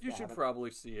see it if you should haven't. Probably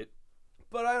see it.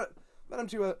 But Venom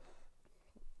 2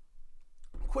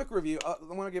 quick review.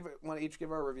 Want to each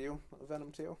give our review of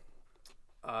Venom 2?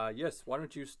 Yes, why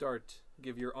don't you start?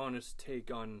 Give your honest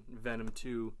take on Venom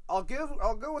 2. I'll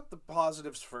go with the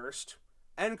positives first.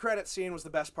 End credit scene was the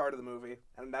best part of the movie,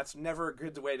 and that's never a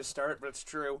good way to start, but it's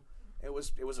true. It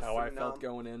was a how I felt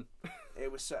going in.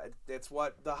 It's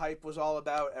what the hype was all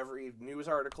about. Every news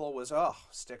article was,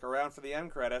 stick around for the end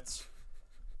credits.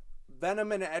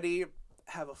 Venom and Eddie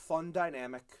have a fun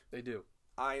dynamic. They do.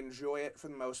 I enjoy it for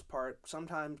the most part.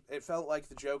 Sometimes it felt like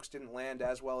the jokes didn't land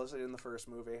as well as it did in the first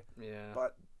movie. Yeah.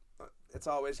 But it's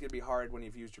always going to be hard when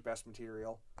you've used your best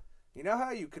material. You know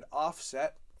how you could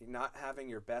offset not having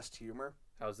your best humor?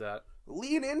 How's that?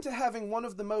 Lean into having one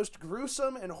of the most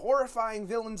gruesome and horrifying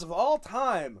villains of all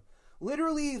time.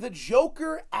 Literally the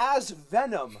Joker as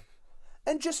Venom.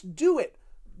 And just do it.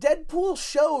 Deadpool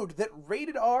showed that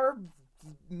rated R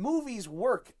movies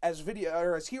work as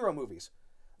hero movies.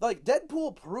 Like,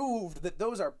 Deadpool proved that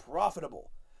those are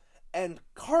profitable. And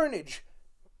Carnage,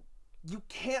 you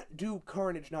can't do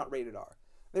Carnage not rated R.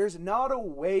 There's not a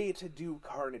way to do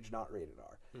Carnage not rated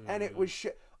R. Mm-hmm. And it was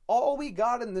all we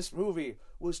got in this movie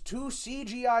was 2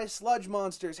 CGI sludge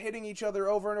monsters hitting each other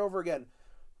over and over again.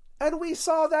 And we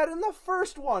saw that in the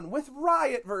first one with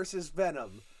Riot versus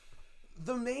Venom.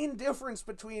 The main difference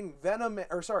between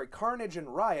Carnage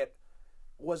and Riot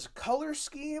was color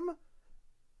scheme,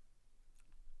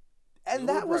 and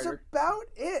that was about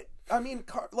it. I mean,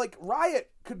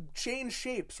 Riot could change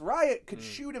shapes. Riot could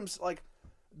shoot him.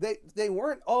 They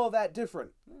weren't all that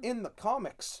different in the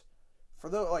comics.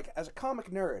 As a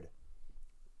comic nerd,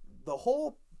 the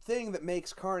whole thing that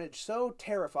makes Carnage so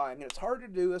terrifying, and it's hard to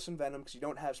do this in Venom because you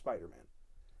don't have Spider-Man,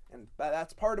 and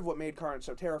that's part of what made Carnage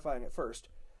so terrifying at first,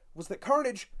 was that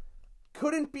Carnage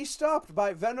couldn't be stopped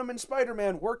by Venom and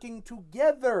Spider-Man working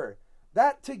together.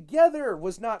 That together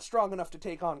was not strong enough to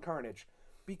take on Carnage,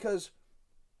 because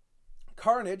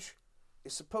Carnage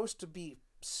is supposed to be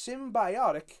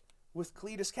symbiotic with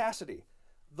Cletus Cassidy.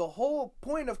 The whole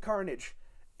point of Carnage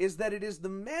is that it is the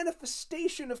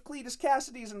manifestation of Cletus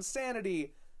Cassidy's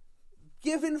insanity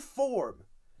given form.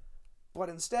 But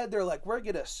instead they're like, we're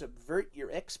going to subvert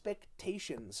your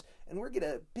expectations, and we're going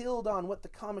to build on what the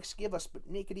comics give us, but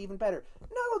make it even better.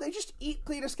 No, they just eat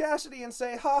Cletus Cassidy and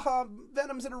say, ha ha,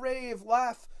 Venom's in a rave,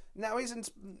 laugh, Now he's in.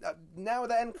 Now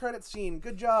the end credit scene.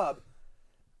 Good job.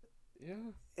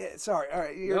 Yeah. Sorry. All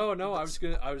right. No. I was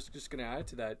just gonna add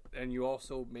to that, and you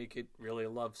also make it really a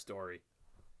love story.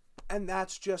 And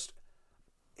that's just.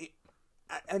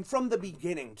 And from the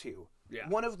beginning too. Yeah.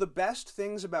 One of the best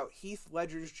things about Heath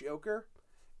Ledger's Joker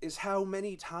is how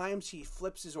many times he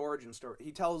flips his origin story.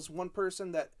 He tells one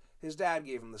person that his dad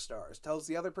gave him the stars. Tells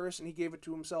the other person he gave it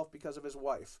to himself because of his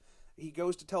wife. He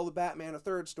goes to tell the Batman a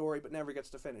third story, but never gets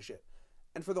to finish it.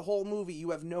 And for the whole movie,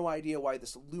 you have no idea why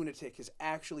this lunatic has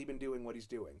actually been doing what he's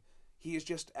doing. He is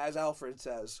just, as Alfred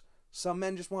says, some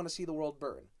men just want to see the world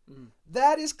burn. Mm.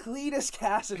 That is Cletus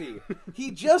Cassidy.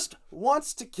 He just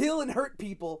wants to kill and hurt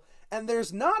people, and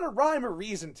there's not a rhyme or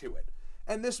reason to it.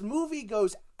 And this movie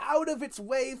goes out of its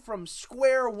way from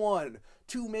square one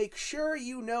to make sure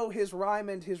you know his rhyme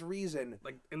and his reason.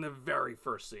 Like in the very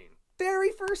first scene.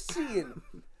 Very first scene.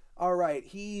 All right,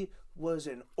 he was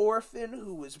an orphan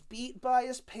who was beat by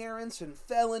his parents and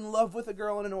fell in love with a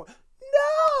girl in an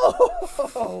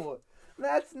No!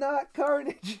 That's not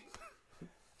Carnage.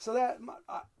 So that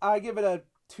I give it a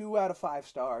 2 out of 5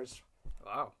 stars.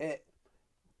 Wow. It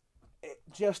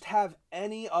just have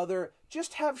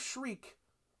Shriek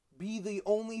be the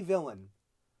only villain.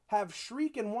 Have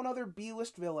Shriek and one other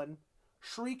B-list villain.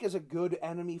 Shriek is a good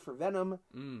enemy for Venom.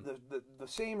 The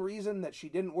same reason that she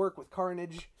didn't work with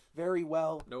Carnage very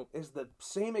well is the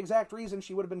same exact reason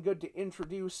she would have been good to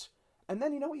introduce. And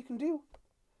then you know what you can do?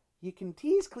 You can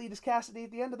tease Cletus Cassidy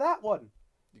at the end of that one.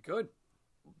 You could.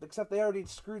 Except they already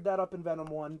screwed that up in Venom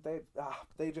 1.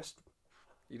 They just...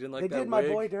 You didn't like they that did wig? My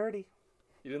boy dirty.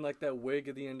 You didn't like that wig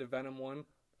at the end of Venom 1?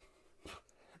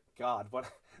 God, what...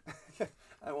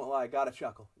 I won't lie, I got a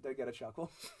chuckle. Did I get a chuckle?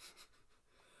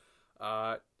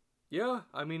 Yeah,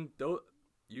 I mean,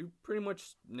 you pretty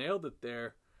much nailed it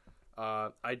there.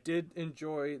 I did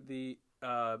enjoy the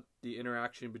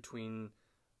interaction between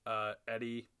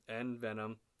Eddie and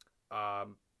Venom.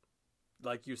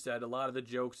 Like you said, a lot of the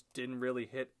jokes didn't really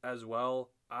hit as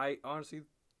well. I honestly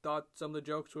thought some of the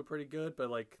jokes were pretty good, but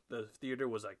like the theater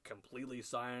was like completely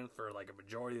silent for like a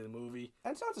majority of the movie.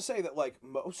 And it's not to say that like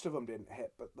most of them didn't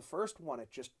hit, but the first one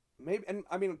it just maybe, and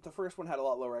I mean the first one had a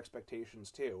lot lower expectations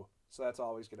too, so that's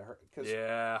always gonna hurt because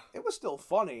it was still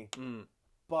funny,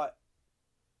 but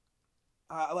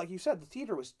like you said, the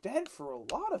theater was dead for a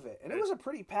lot of it, and it was a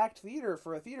pretty packed theater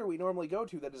for a theater we normally go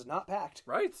to that is not packed.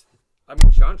 Right. I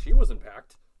mean, Shang-Chi wasn't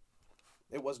packed.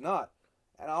 It was not,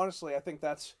 and honestly, I think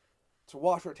that's to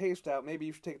wash our taste out. Maybe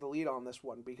you should take the lead on this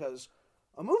one because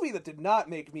a movie that did not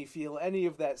make me feel any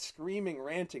of that screaming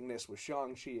rantingness was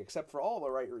Shang-Chi, except for all the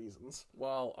right reasons.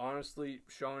 Well, honestly,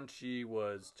 Shang-Chi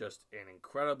was just an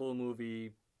incredible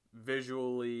movie.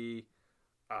 Visually,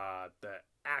 the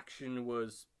action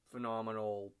was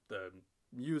phenomenal. The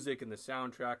music and the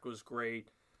soundtrack was great.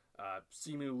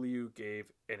 Simu Liu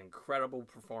gave an incredible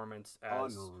performance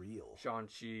as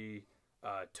Shang-Chi.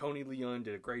 Tony Leung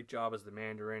did a great job as the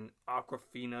Mandarin.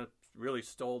 Awkwafina really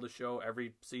stole the show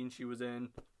every scene she was in.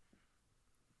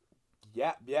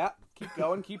 Yeah. Keep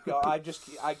going. You're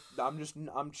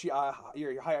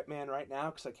a hype man right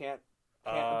now because I can't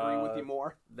agree with you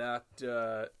more. That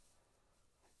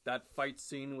fight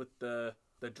scene with the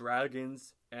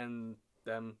dragons and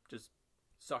them just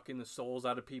sucking the souls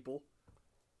out of people.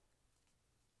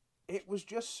 It was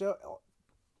just so...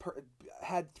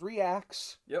 had 3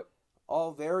 acts. Yep.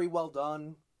 All very well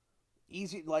done.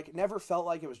 Easy, like, it never felt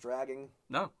like it was dragging.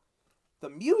 No. The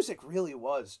music really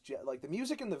was. Like, the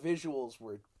music and the visuals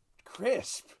were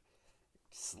crisp.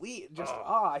 Sleek. Just,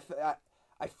 I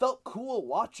felt cool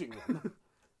watching them.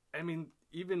 I mean,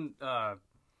 even,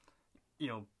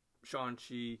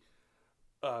 Shang-Chi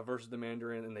versus the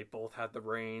Mandarin, and they both had the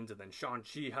reins, and then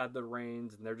Shang-Chi had the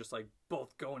reins, and they're just, like,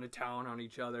 both going to town on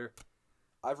each other.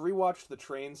 I've rewatched the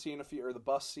train scene the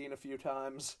bus scene a few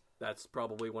times. That's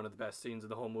probably one of the best scenes of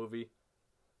the whole movie.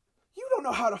 You don't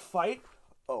know how to fight?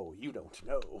 Oh, you don't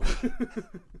know.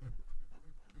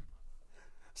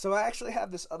 So I actually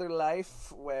have this other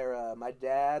life where my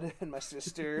dad and my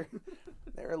sister,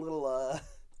 they're a little,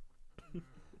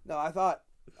 No, I thought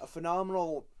a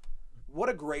phenomenal... What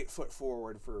a great foot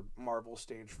forward for Marvel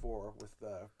Stage 4 with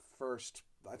the first...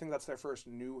 I think that's their first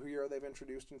new hero they've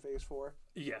introduced in Phase 4.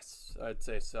 Yes, I'd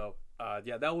say so.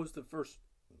 That was the first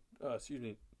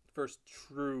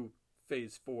true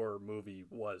Phase 4 movie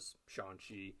was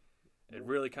Shang-Chi. It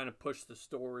really kind of pushed the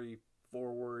story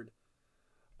forward.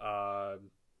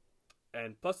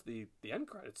 And plus the end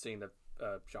credits scene of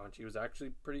Shang-Chi was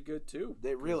actually pretty good too.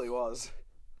 It really was.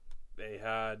 They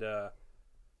had the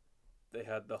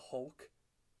Hulk,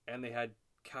 and they had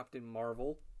Captain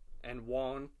Marvel and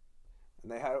Wong.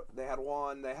 And they had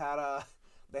Wong. They had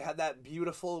They had that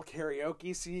beautiful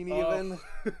karaoke scene Oh. even.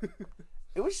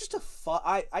 It was just a fun...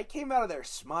 I came out of there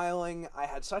smiling. I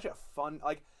had such a fun...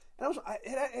 And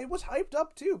it was hyped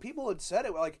up, too. People had said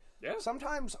it. Yeah.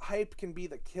 Sometimes hype can be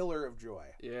the killer of joy.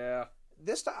 Yeah,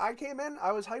 This time I came in,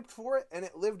 I was hyped for it, and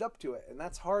it lived up to it. And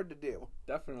that's hard to do.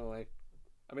 definitely.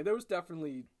 I mean, there was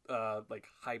definitely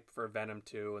hype for Venom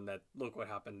 2, and that look what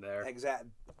happened there. Exact.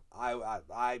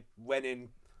 I went in...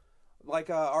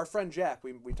 our friend Jack,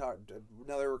 we talked,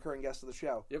 another recurring guest of the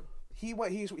show. Yep. He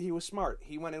was smart.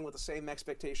 He went in with the same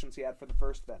expectations he had for the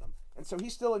first Venom, and so he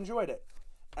still enjoyed it.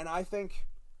 And I think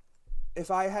if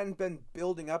I hadn't been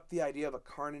building up the idea of a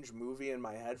Carnage movie in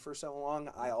my head for so long,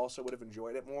 I also would have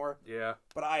enjoyed it more. Yeah.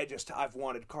 But I've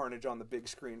wanted Carnage on the big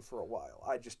screen for a while.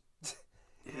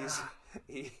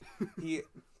 He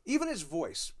even his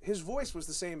voice was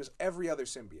the same as every other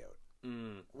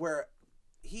symbiote, where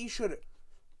he should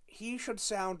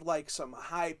sound like some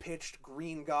high-pitched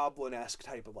Green Goblin-esque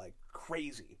type of,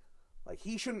 crazy.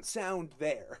 He shouldn't sound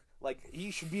there.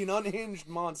 He should be an unhinged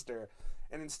monster.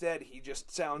 And instead, he just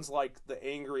sounds like the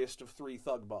angriest of 3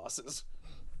 thug bosses.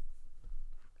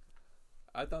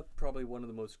 I thought probably one of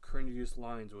the most cringiest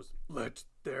lines was, "Let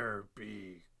there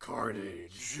be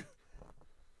carnage."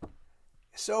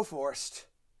 So forced.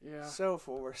 Yeah. So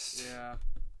forced. Yeah.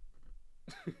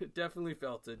 Definitely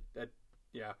felt it.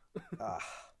 Yeah.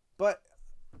 But,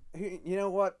 you know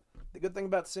what? The good thing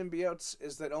about symbiotes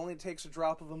is that it only takes a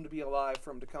drop of them to be alive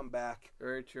for them to come back.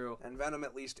 Very true. And Venom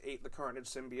at least ate the Carnage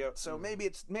symbiote, so maybe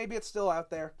it's still out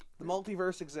there. The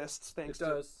multiverse exists thanks to... It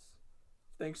does.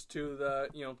 Thanks to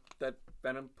the, that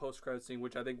Venom post-credit scene,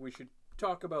 which I think we should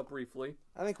talk about briefly.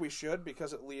 I think we should,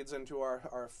 because it leads into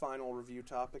our final review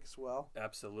topic as well.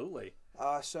 Absolutely.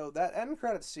 So that end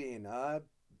credit scene,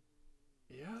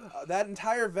 Yeah. that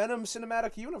entire Venom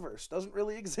cinematic universe doesn't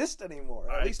really exist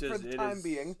anymore, at least for the time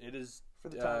being. It is. For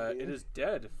the time being. It is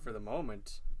dead for the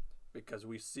moment, because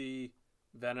we see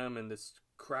Venom in this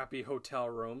crappy hotel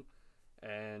room,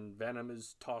 and Venom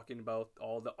is talking about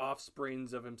all the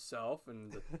offsprings of himself,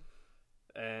 and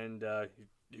do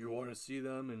you want to see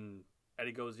them? And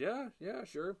Eddie goes, yeah,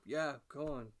 sure, yeah,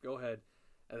 go ahead.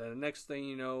 And then the next thing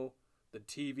you know, the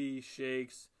TV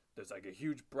shakes. There's a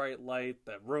huge bright light.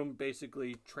 The room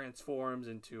basically transforms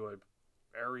into a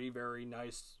very, very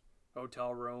nice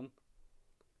hotel room.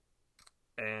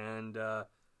 And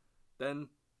then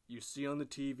you see on the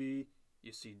TV,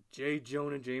 you see J.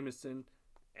 Jonah Jameson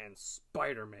and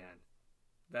Spider-Man.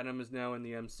 Venom is now in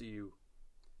the MCU.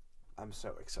 I'm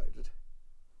so excited.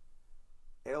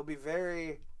 It'll be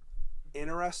very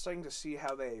interesting to see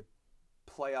how they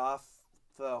play off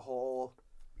the whole...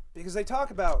 Because they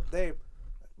talk about...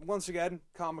 Once again,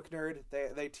 comic nerd,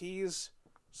 they tease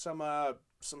some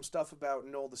stuff about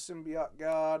Noel the Symbiote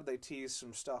God. They tease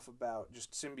some stuff about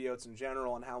just symbiotes in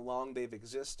general and how long they've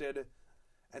existed.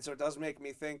 And so it does make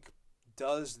me think,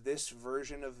 does this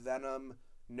version of Venom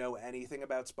know anything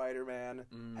about Spider-Man?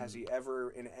 Has he ever,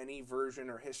 in any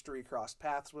version or history, crossed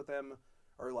paths with him?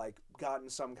 Or, gotten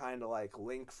some kind of,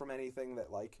 link from anything that,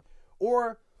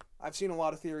 Or, I've seen a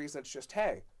lot of theories that's just,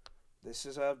 hey, this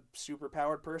is a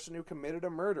superpowered person who committed a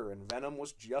murder, and Venom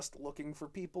was just looking for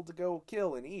people to go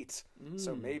kill and eat.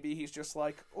 So maybe he's just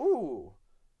ooh,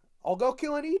 I'll go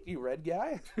kill and eat you, red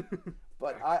guy.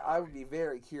 But I would be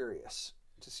very curious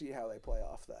to see how they play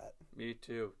off that. Me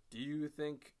too. Do you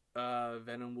think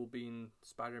Venom will be in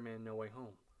Spider-Man No Way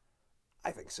Home?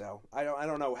 I think so. I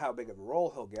don't know how big of a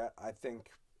role he'll get. I think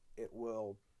it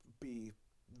will be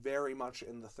very much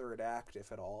in the third act,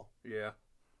 if at all. Yeah.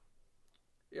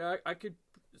 Yeah, I could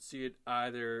see it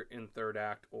either in third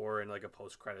act or in a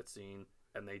post-credit scene,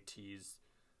 and they tease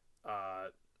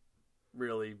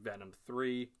really Venom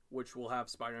 3, which will have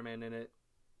Spider-Man in it,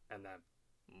 and that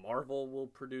Marvel will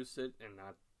produce it, and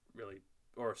not really,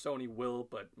 or Sony will,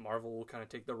 but Marvel will kind of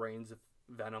take the reins of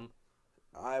Venom.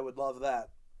 I would love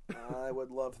that. I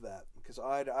would love that, because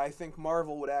I think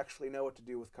Marvel would actually know what to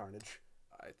do with Carnage.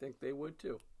 I think they would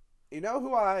too. You know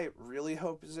who I really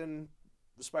hope is in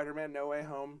Spider-Man No Way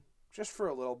Home? Just for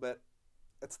a little bit.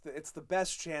 It's the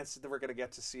best chance that we're going to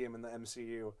get to see him in the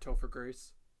MCU. Topher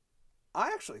Grace? I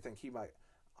actually think he might.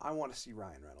 I want to see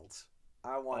Ryan Reynolds.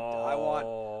 I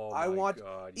want,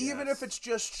 God, even yes. if it's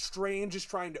just Strange is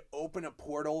trying to open a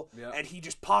portal Yep. and he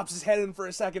just pops his head in for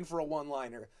a second for a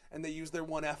one-liner and they use their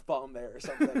one F-bomb there or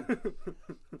something.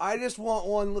 I just want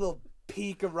one little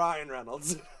peek of Ryan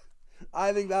Reynolds.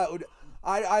 I think that would...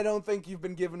 I don't think you've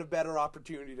been given a better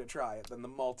opportunity to try it than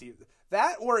the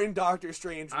that or in Doctor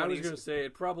Strange. I was going to say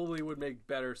it probably would make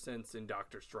better sense in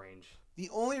Doctor Strange.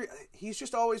 He's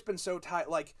just always been so tight.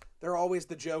 There are always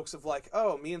the jokes of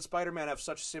oh, me and Spider-Man have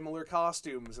such similar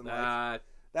costumes, and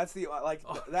That's the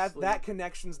that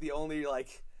connection's the only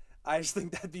like. I just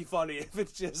think that'd be funny if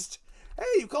it's just, hey,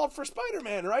 you called for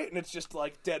Spider-Man, right? And it's just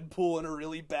like Deadpool in a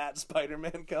really bad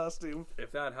Spider-Man costume.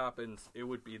 If that happens, it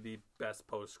would be the best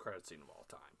post-credit scene of all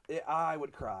time. I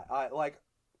would cry.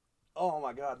 Oh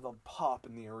my god, the pop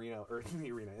in the arena, or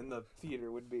in the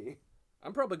theater would be.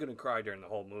 I'm probably gonna cry during the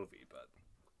whole movie, but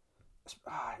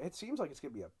it seems like it's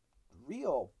gonna be a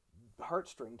real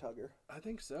heartstring tugger. I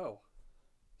think so,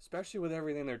 especially with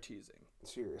everything they're teasing.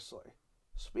 Seriously.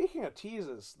 Speaking of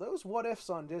teases, those what ifs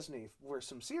on Disney were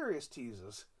some serious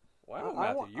teases. Wow,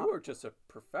 Matthew, you are just a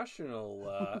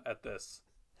professional at this.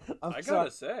 I gotta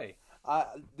say,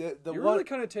 you're really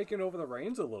kind of taking over the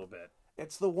reins a little bit.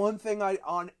 It's the one thing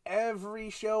on every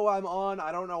show I'm on.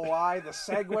 I don't know why the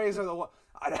segues are the one.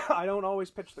 I don't always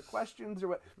pitch the questions or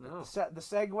what. No. The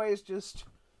segues just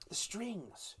the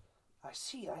strings. I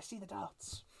see the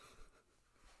dots.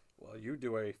 Well, you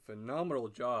do a phenomenal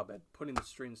job at putting the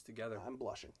strings together. I'm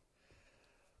blushing.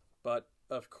 But,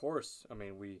 of course, I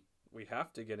mean, we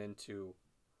have to get into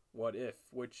What If,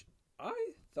 which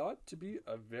I thought to be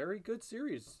a very good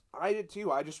series. I did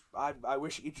too. I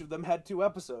wish each of them had 2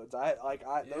 episodes.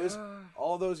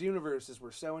 All those universes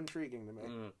were so intriguing to me.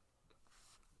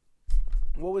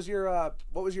 What was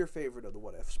your favorite of the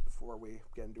What Ifs before we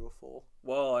get into a full?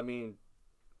 Well, I mean,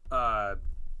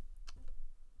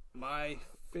 my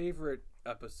favorite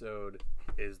episode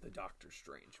is the Doctor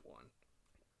Strange one.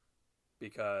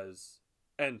 Because,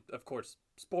 and of course,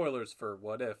 spoilers for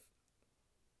What If,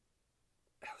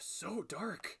 it was so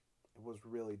dark. It was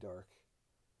really dark.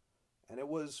 And it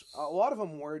was, a lot of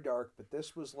them were dark, but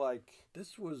this was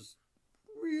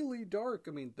really dark.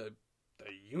 I mean, the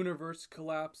universe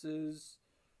collapses,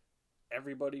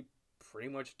 everybody pretty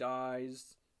much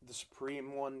dies. The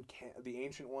Supreme one, the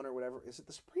Ancient one or whatever, is it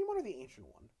the Supreme one or the Ancient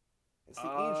one? It's the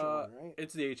Ancient one, right?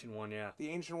 It's the Ancient one, yeah. The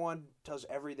Ancient one does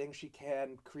everything she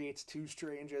can, creates 2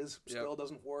 Stranges, still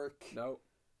doesn't work. No.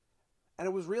 And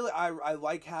it was really, I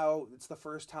like how it's the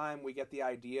first time we get the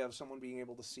idea of someone being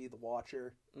able to see the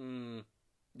Watcher.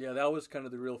 Yeah, that was kind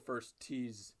of the real first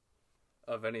tease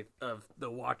of the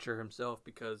Watcher himself,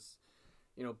 because,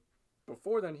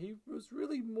 before then he was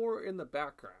really more in the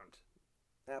background.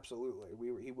 Absolutely.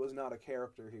 He was not a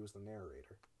character, he was the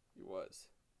narrator. He was.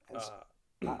 And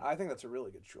I think that's a really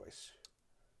good choice.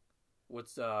 What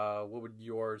would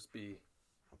yours be?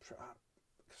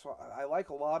 So I like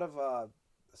a lot of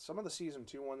some of the season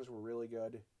 2 ones were really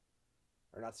good,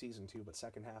 or not season 2, but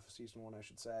second half of season 1, I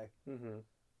should say.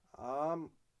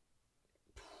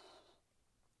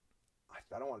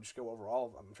 I don't want to just go over all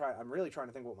of them. I'm really trying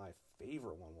to think what my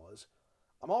favorite one was.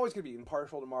 I'm always going to be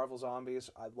impartial to Marvel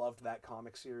Zombies. I loved that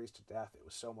comic series to death. It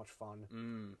was so much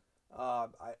fun.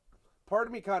 Part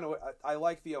of me kind of, I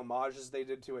like the homages they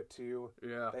did to it too.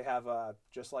 Yeah. They have,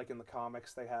 just like in the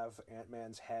comics, they have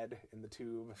Ant-Man's head in the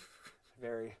tube.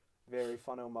 Very, very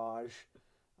fun homage.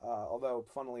 Although,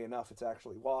 funnily enough, it's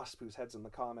actually Wasp whose head's in the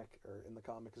comic, or in the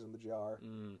comic is in the jar.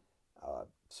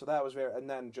 So that was very, and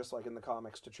then just like in the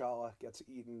comics, T'Challa gets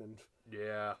eaten, and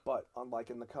yeah. But unlike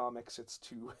in the comics, it's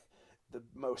to the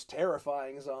most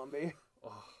terrifying zombie.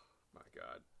 Oh my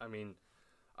god! I mean,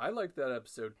 I liked that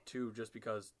episode too, just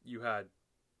because you had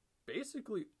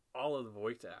basically all of the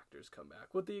voice actors come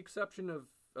back, with the exception of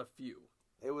a few.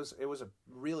 It was a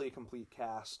really complete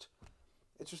cast.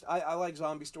 It's just I like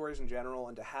zombie stories in general,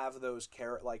 and to have those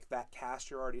like that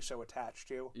cast you're already so attached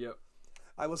to. Yep.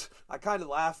 I kind of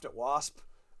laughed at Wasp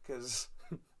because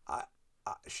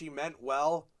she meant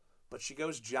well, but she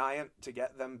goes giant to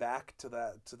get them back to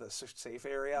the safe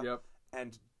area. Yep.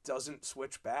 And doesn't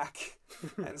switch back.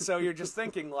 And so you're just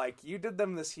thinking, like, you did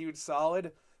them this huge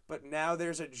solid, but now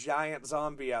there's a giant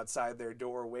zombie outside their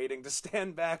door waiting to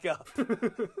stand back up.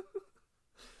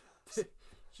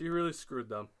 She really screwed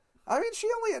them. I mean, she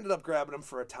only ended up grabbing him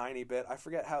for a tiny bit. I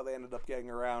forget how they ended up getting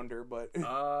around her, but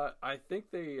I think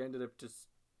they ended up just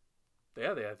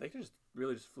I think they just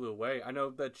really just flew away. I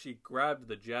know that she grabbed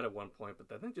the jet at one point,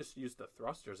 but I think just used the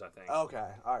thrusters, I think. Okay.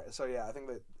 All right. So yeah, I think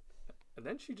that. And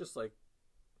then she just like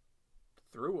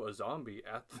threw a zombie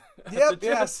at the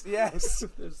jet. Yes.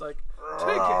 It's like,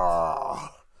 take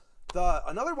it.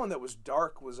 Another one that was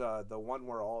dark was the one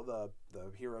where all the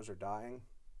heroes are dying.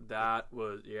 That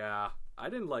was, yeah. I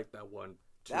didn't like that one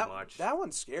too much. That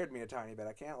one scared me a tiny bit.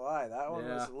 I can't lie. That one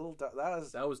was a little.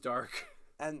 That was dark.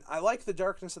 And I like the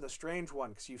darkness of the Strange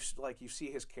one because you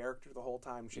see his character the whole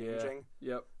time changing.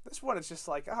 Yeah. Yep. This one is just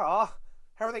like, how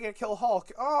are they gonna kill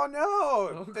Hulk? Oh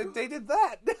no, they did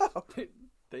that. No,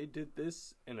 they did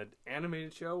this in an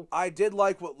animated show. I did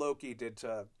like what Loki did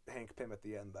to Hank Pym at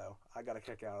the end, though. I got a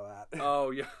kick out of that.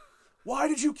 Oh yeah. Why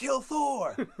did you kill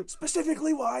Thor?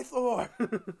 Specifically, why Thor?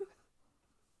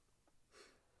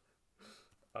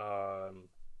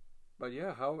 But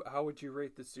yeah, how would you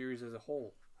rate the series as a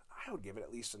whole? I would give it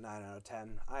at least a 9 out of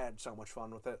 10. I had so much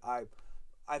fun with it. I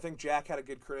think Jack had a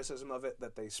good criticism of it,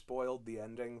 that they spoiled the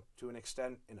ending to an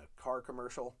extent in a car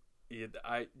commercial. Yeah,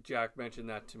 Jack mentioned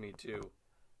that to me too.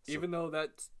 So, even though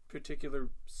that particular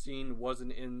scene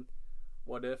wasn't in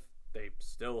What If, they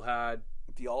still had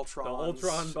the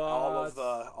Ultron boss,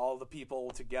 all the people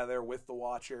together with the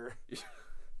Watcher.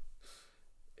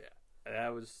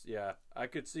 I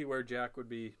could see where Jack would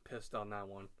be pissed on that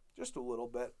one. Just a little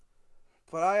bit.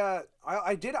 But I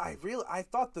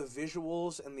thought the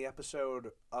visuals in the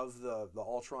episode of the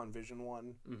Ultron Vision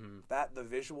one, that the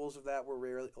visuals of that were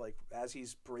really, like, as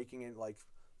he's breaking in, like,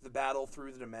 the battle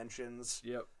through the dimensions.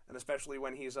 Yep. And especially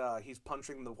when he's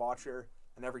punching the Watcher,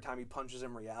 and every time he punches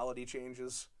him, reality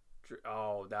changes.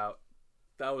 Oh, that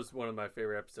was one of my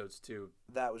favorite episodes too.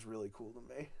 That was really cool to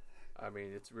me. I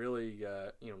mean, it's really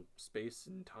space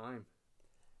and time.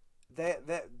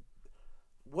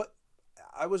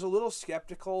 I was a little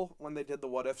skeptical when they did the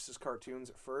What Ifs as cartoons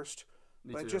at first,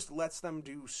 Me but too. it just lets them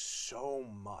do so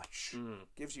much.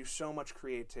 Gives you so much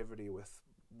creativity with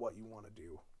what you want to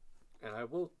do. And I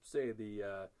will say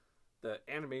the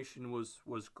animation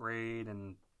was great,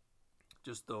 and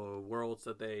just the worlds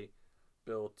that they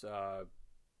built,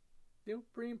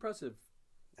 pretty impressive.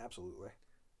 Absolutely.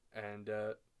 And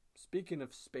speaking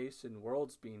of space and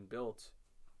worlds being built,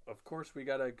 of course we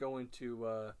gotta go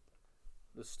into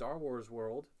the Star Wars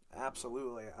world.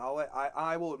 Absolutely.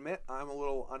 I will admit I'm a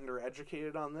little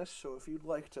undereducated on this, so if you'd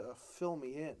like to fill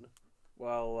me in.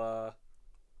 Well,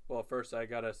 first I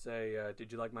gotta say,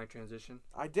 did you like my transition?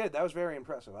 I did. That was very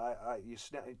impressive. You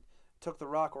took the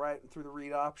rock right through the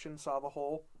read option, saw the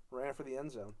hole, ran for the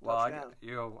end zone. Well,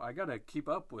 I gotta keep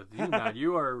up with you now.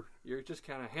 You're just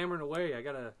kind of hammering away. I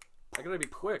gotta be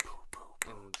quick,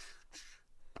 and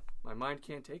my mind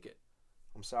can't take it.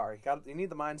 I'm sorry. You need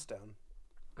the Mind Stone.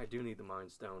 I do need the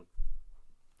Mind Stone.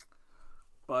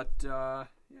 But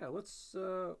let's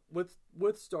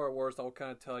with Star Wars, I'll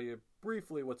kind of tell you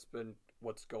briefly what's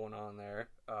going on there.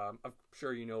 I'm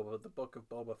sure you know about the Book of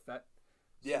Boba Fett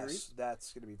series. Yes,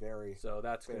 that's going to be very. So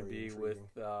that's going to be intriguing.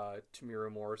 with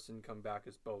Tamira Morrison come back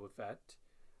as Boba Fett,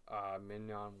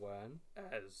 Mignon Wen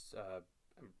as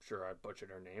I'm sure I butchered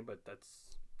her name, but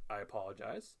I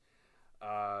apologize.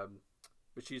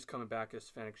 But she's coming back as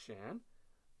Fennec Shan.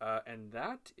 And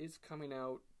that is coming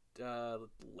out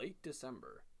late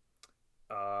December.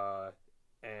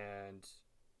 And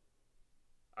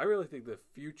I really think the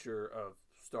future of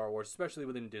Star Wars, especially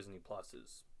within Disney Plus,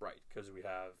 is bright, because we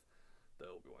have the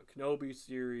Obi-Wan Kenobi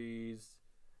series,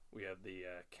 we have the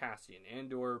Cassian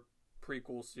Andor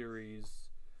prequel series,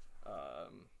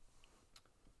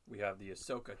 we have the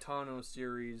Ahsoka Tano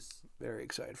series. Very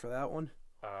excited for that one.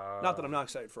 Not that I'm not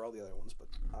excited for all the other ones, but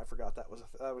I forgot that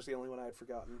was the only one I had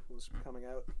forgotten was coming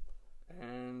out.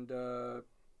 And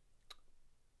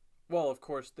of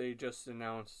course, they just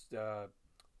announced the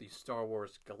Star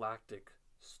Wars Galactic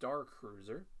Star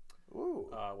Cruiser.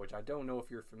 Ooh. Which I don't know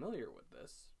if you're familiar with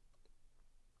this.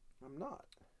 I'm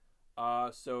not.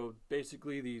 So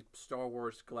basically, the Star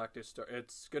Wars Galactic Star,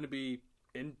 it's going to be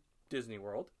in Disney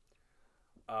World.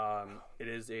 It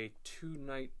is a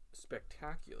 2-night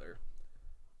spectacular.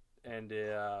 And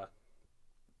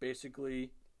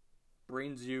basically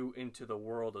brings you into the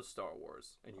world of Star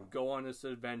Wars. And you go on this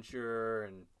adventure,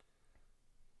 and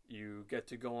you get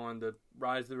to go on the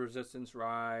Rise of the Resistance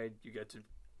ride. You get to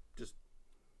just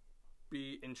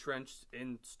be entrenched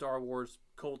in Star Wars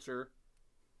culture.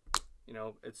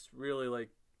 It's really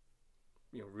like,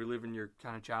 reliving your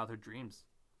kind of childhood dreams,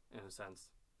 in a sense.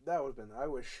 That would have been,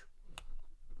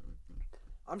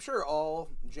 I'm sure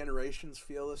all generations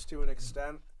feel this to an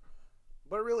extent.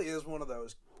 But it really is one of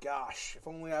those, gosh, if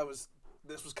only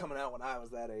this was coming out when I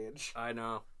was that age. I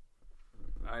know.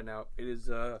 It is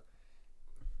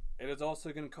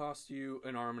also going to cost you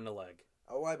an arm and a leg.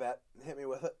 Oh, I bet. Hit me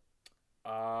with it.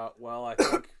 Well, I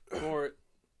think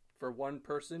for one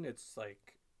person, it's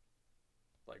like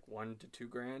 $1,000 to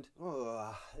 $2,000.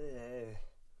 Oh,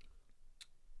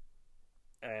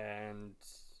 And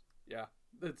yeah,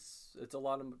 it's a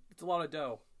lot of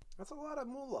dough. That's a lot of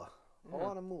moolah. A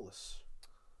lot of moolahs.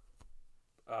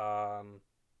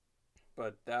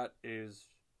 But that's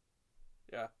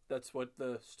what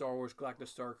the Star Wars Galactic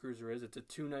Star Cruiser is. It's a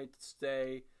 2-night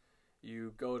stay.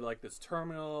 You go to like this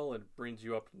terminal, and it brings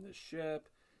you up in this ship,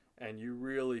 and you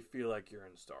really feel like you're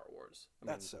in Star Wars.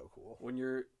 That's so cool. When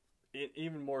you're,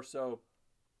 even more so,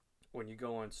 when you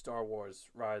go on Star Wars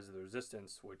Rise of the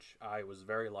Resistance, which I was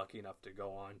very lucky enough to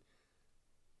go on.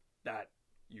 that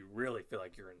you really feel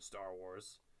like you're in Star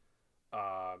Wars.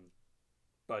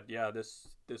 But yeah, this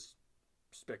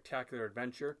spectacular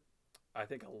adventure, I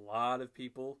think a lot of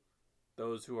people,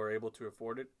 those who are able to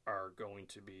afford it, are going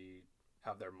to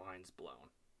have their minds blown.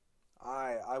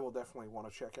 I will definitely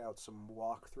want to check out some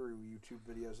walkthrough YouTube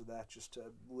videos of that just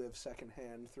to live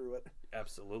secondhand through it.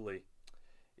 Absolutely.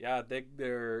 Yeah,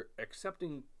 they're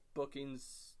accepting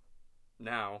bookings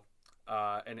now,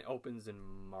 and it opens in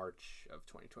March of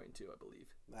 2022, I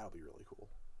believe. That'll be really cool.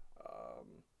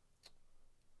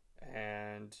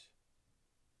 And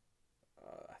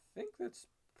I think that's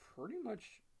pretty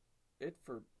much it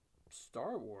for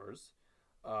Star Wars.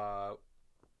 Well,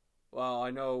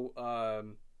 I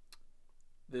know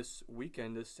this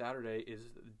weekend, this Saturday,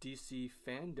 is DC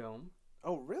Fandom.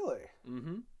 Oh, really?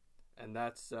 Mm-hmm. And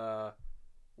that's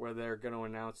where they're going to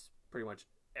announce pretty much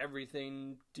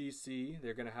everything DC.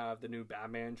 They're going to have the new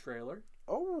Batman trailer.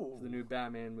 Oh. The new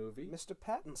Batman movie. Mr.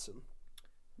 Pattinson.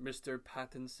 Mr.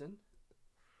 Pattinson.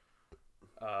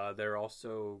 They're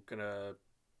also going to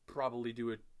probably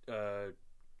do a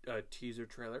teaser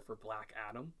trailer for Black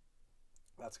Adam.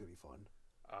 That's going to be fun.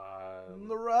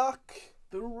 The Rock.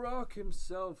 The Rock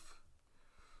himself.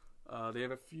 They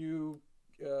have a few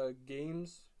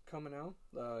games coming out.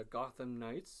 Gotham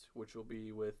Knights, which will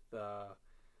be with...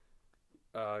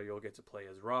 you'll get to play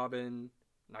as Robin,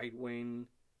 Nightwing,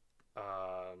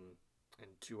 and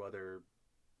 2 other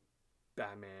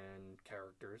Batman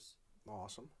characters.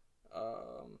 Awesome.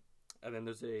 And then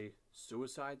there's a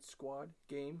Suicide Squad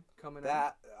game coming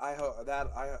out.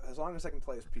 As long as I can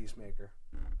play as Peacemaker.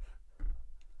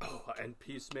 Oh, and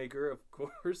Peacemaker, of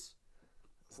course.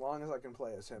 As long as I can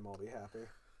play as him, I'll be happy.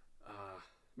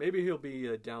 Maybe he'll be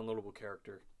a downloadable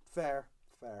character. Fair.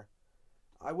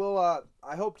 I will.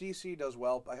 I hope DC does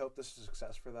well. I hope this is a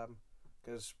success for them,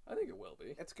 because I think it will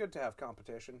be. It's good to have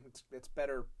competition. It's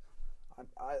better.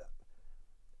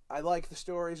 I like the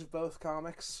stories of both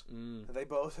comics. They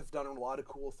both have done a lot of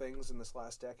cool things in this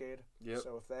last decade. Yep.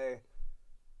 So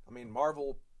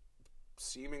Marvel,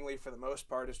 seemingly for the most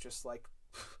part, is just like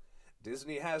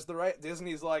Disney has the right.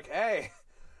 Disney's like, hey,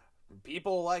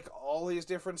 people like all these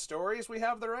different stories. We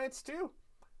have the rights to.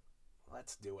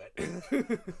 Let's do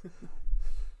it.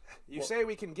 Say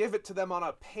we can give it to them on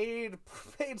a paid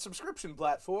subscription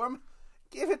platform.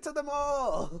 Give it to them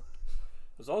all.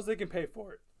 As long as they can pay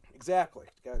for it. Exactly.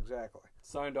 Yeah, exactly.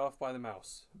 Signed off by the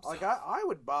mouse. Like I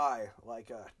would buy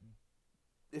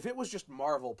if it was just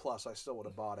Marvel Plus, I still would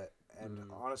have bought it. And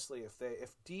honestly, if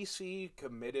DC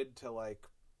committed to like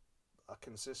a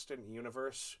consistent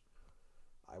universe,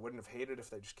 I wouldn't have hated if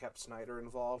they just kept Snyder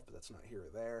involved. But that's not here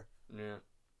or there. Yeah.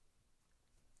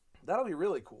 That'll be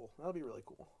really cool.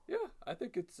 Yeah, I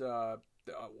think it's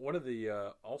one of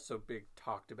the also big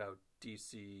talked about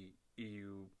DC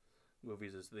EU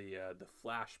movies is the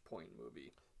Flashpoint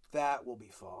movie. That will be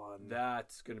fun.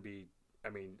 That's going to be... I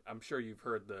mean, I'm sure you've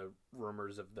heard the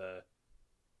rumors of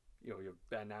you have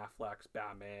Ben Affleck's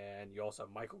Batman. You also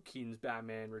have Michael Keaton's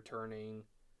Batman returning.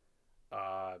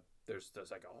 There's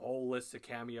like a whole list of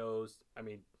cameos. I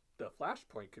mean, the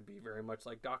Flashpoint could be very much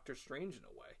like Doctor Strange in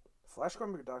a way.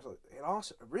 Flashpoint, Doctor... It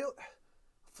also...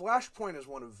 Flashpoint is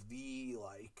one of the,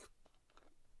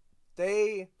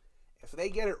 if they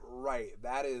get it right,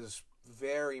 that is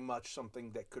very much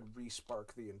something that could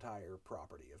re-spark the entire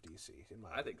property of DC.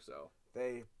 I think so.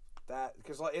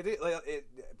 Because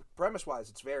premise-wise,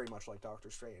 it's very much like Doctor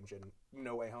Strange and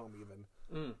No Way Home,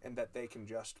 even, and that they can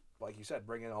just, like you said,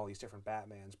 bring in all these different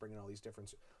Batmans, bring in all these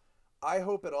different. I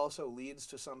hope it also leads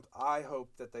to some. I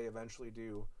hope that they eventually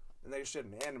do, and they just did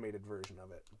an animated version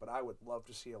of it. But I would love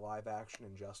to see a live-action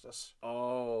Injustice.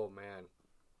 Oh man,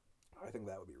 I think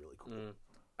that would be really cool.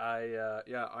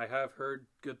 I have heard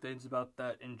good things about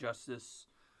that Injustice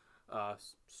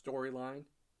storyline,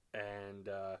 and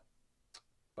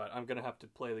but I'm gonna have to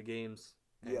play the games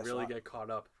and really get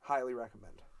caught up. Highly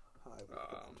recommend.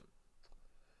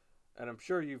 And I'm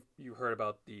sure you heard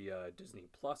about the Disney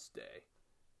Plus Day.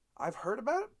 I've heard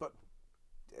about it, but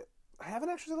I haven't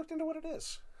actually looked into what it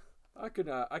is. I can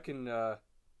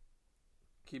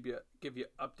give you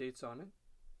updates on it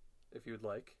if you would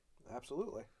like.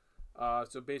 Absolutely.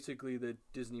 So basically, the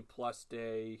Disney Plus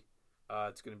Day,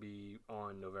 it's going to be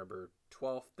on November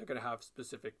 12th. They're going to have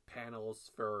specific panels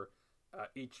for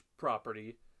each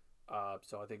property.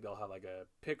 So I think they'll have like a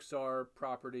Pixar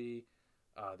property.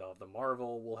 They'll have the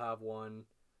Marvel will have one.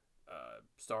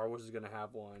 Star Wars is going to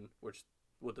have one, which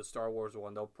with the Star Wars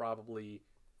one,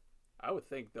 I would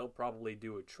think they'll probably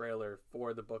do a trailer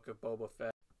for the Book of Boba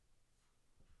Fett.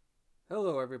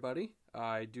 Hello, everybody.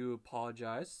 I do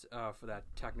apologize for that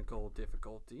technical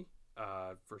difficulty.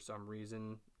 For some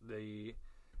reason, the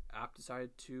app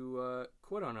decided to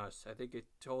quit on us. I think it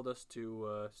told us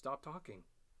to stop talking.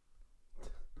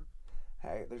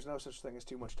 Hey, there's no such thing as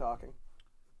too much talking.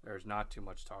 There's not too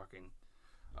much talking.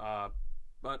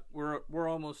 But we're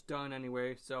almost done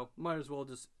anyway, so might as well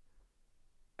just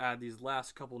add these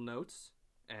last couple notes,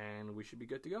 and we should be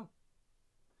good to go.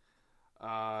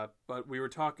 But we were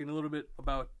talking a little bit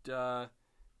about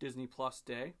Disney Plus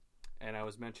Day, and I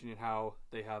was mentioning how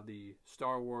they have the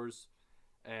Star Wars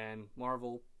and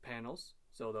Marvel panels,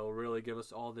 so they'll really give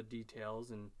us all the details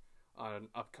and on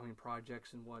upcoming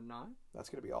projects and whatnot. That's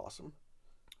going to be awesome.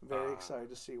 Very excited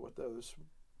to see what those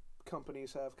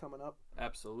companies have coming up.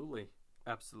 Absolutely.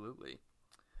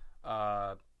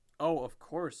 Of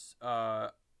course, I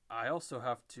also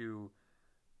have to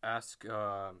ask,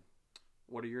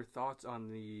 what are your thoughts on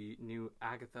the new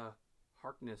Agatha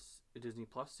Harkness Disney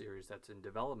Plus series that's in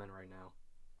development right now?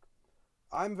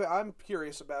 I'm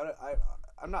curious about it.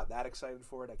 I'm not that excited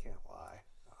for it. I can't lie.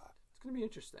 It's gonna be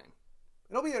interesting.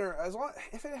 It'll be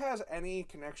if it has any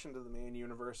connection to the main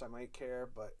universe, I might care.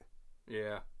 But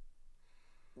yeah,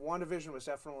 WandaVision was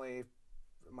definitely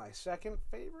my second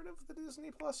favorite of the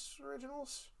Disney Plus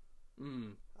originals.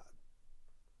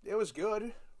 It was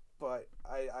good, but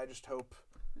I just hope.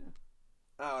 Yeah.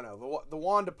 I don't know. The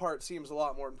Wanda part seems a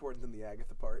lot more important than the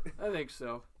Agatha part. I think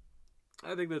so.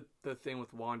 I think that the thing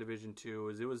with WandaVision 2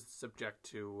 is it was subject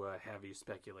to heavy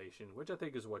speculation, which I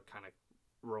think is what kind of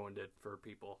ruined it for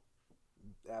people.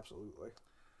 Absolutely.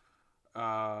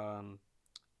 And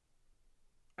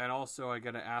also, I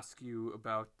got to ask you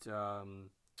about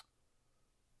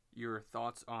your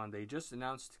thoughts on they just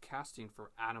announced casting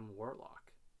for Adam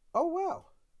Warlock. Oh wow,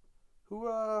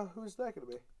 who's that going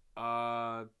to be?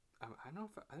 I don't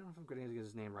know if I'm going to get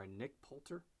his name right. Nick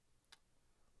Poulter.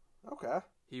 Okay.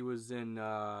 He was in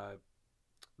The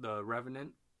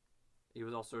Revenant. He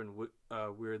was also in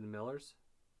We're the Millers.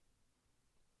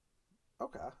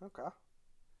 Okay.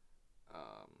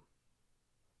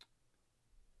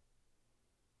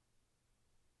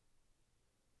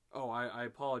 I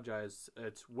apologize.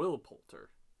 It's Will Poulter.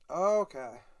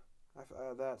 Okay.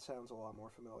 That sounds a lot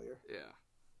more familiar. Yeah.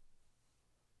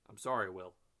 I'm sorry,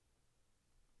 Will.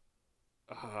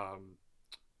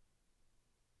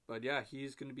 But yeah,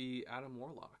 he's going to be Adam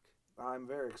Warlock. I'm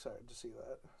very excited to see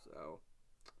that. So,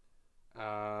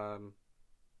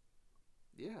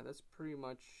 yeah, that's pretty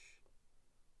much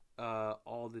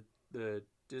all the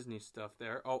Disney stuff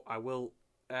there. Oh, I will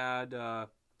add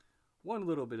one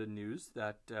little bit of news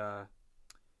that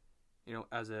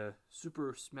as a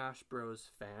Super Smash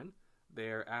Bros. Fan,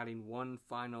 they're adding one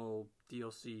final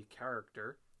DLC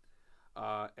character,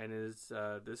 and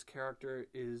this character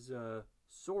is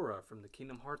Sora from the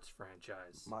Kingdom Hearts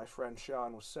franchise. My friend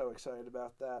Sean was so excited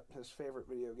about that. His favorite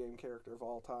video game character of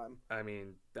all time. I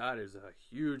mean, that is a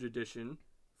huge addition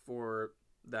for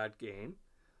that game.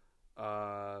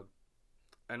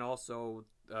 And also,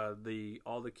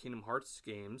 all the Kingdom Hearts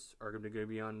games are going to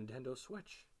be on Nintendo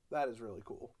Switch. That is really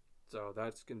cool. So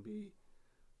that's going to be...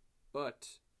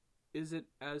 But is it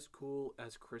as cool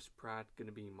as Chris Pratt going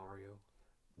to be Mario?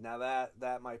 Now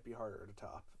that might be harder to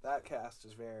top. That cast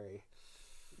is very,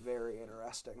 very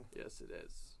interesting. Yes, it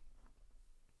is.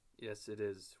 Yes, it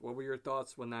is. What were your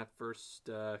thoughts when that first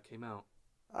came out?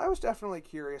 I was definitely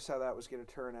curious how that was going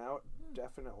to turn out.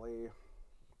 Definitely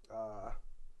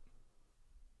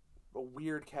a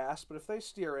weird cast, but if they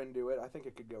steer into it, I think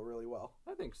it could go really well.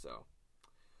 I think so.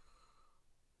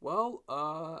 Well,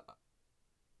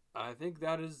 I think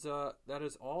that is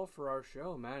all for our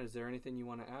show, Matt. Is there anything you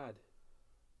want to add?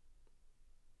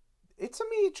 It's a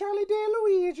me, Charlie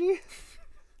DeLuigi.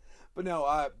 But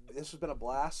no, this has been a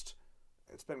blast.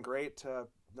 It's been great to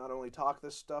not only talk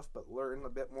this stuff, but learn a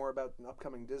bit more about the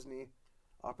upcoming Disney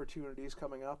opportunities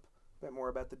coming up, a bit more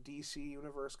about the DC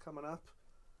universe coming up.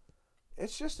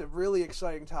 It's just a really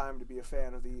exciting time to be a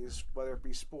fan of these, whether it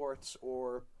be sports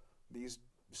or these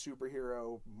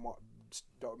superhero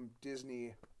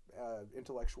Disney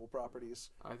intellectual properties.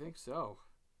 I think so.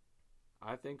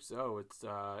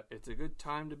 It's a good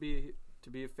time to be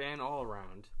a fan all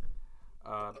around.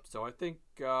 So I think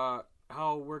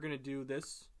how we're gonna do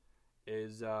this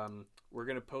is we're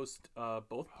gonna post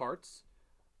both parts.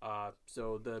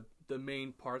 So the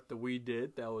main part that we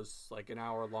did that was like an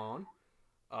hour long,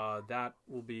 that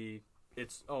will be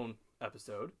its own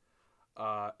episode,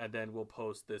 and then we'll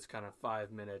post this kind of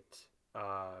 5-minute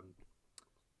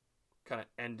kind of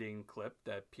ending clip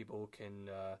that people can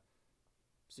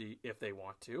see if they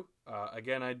want to.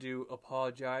 Again, I do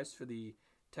apologize for the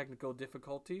technical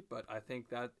difficulty, but I think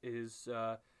that is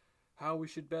how we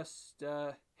should best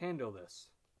handle this.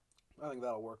 I think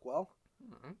that'll work well.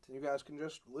 Alright. You guys can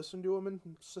just listen to them in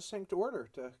succinct order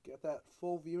to get that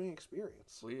full viewing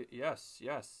experience. Yes.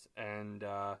 And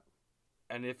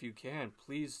if you can,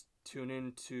 please tune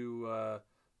in to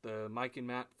the Mike and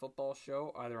Matt football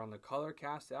show, either on the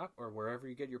Colorcast app or wherever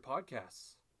you get your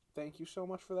podcasts. Thank you so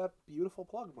much for that beautiful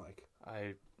plug, Mike.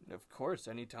 Of course,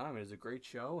 anytime. It is a great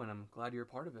show, and I'm glad you're a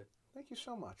part of it. Thank you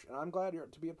so much, and I'm glad you're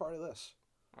to be a part of this.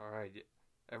 All right.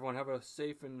 Everyone have a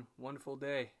safe and wonderful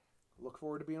day. Look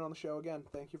forward to being on the show again.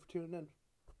 Thank you for tuning in.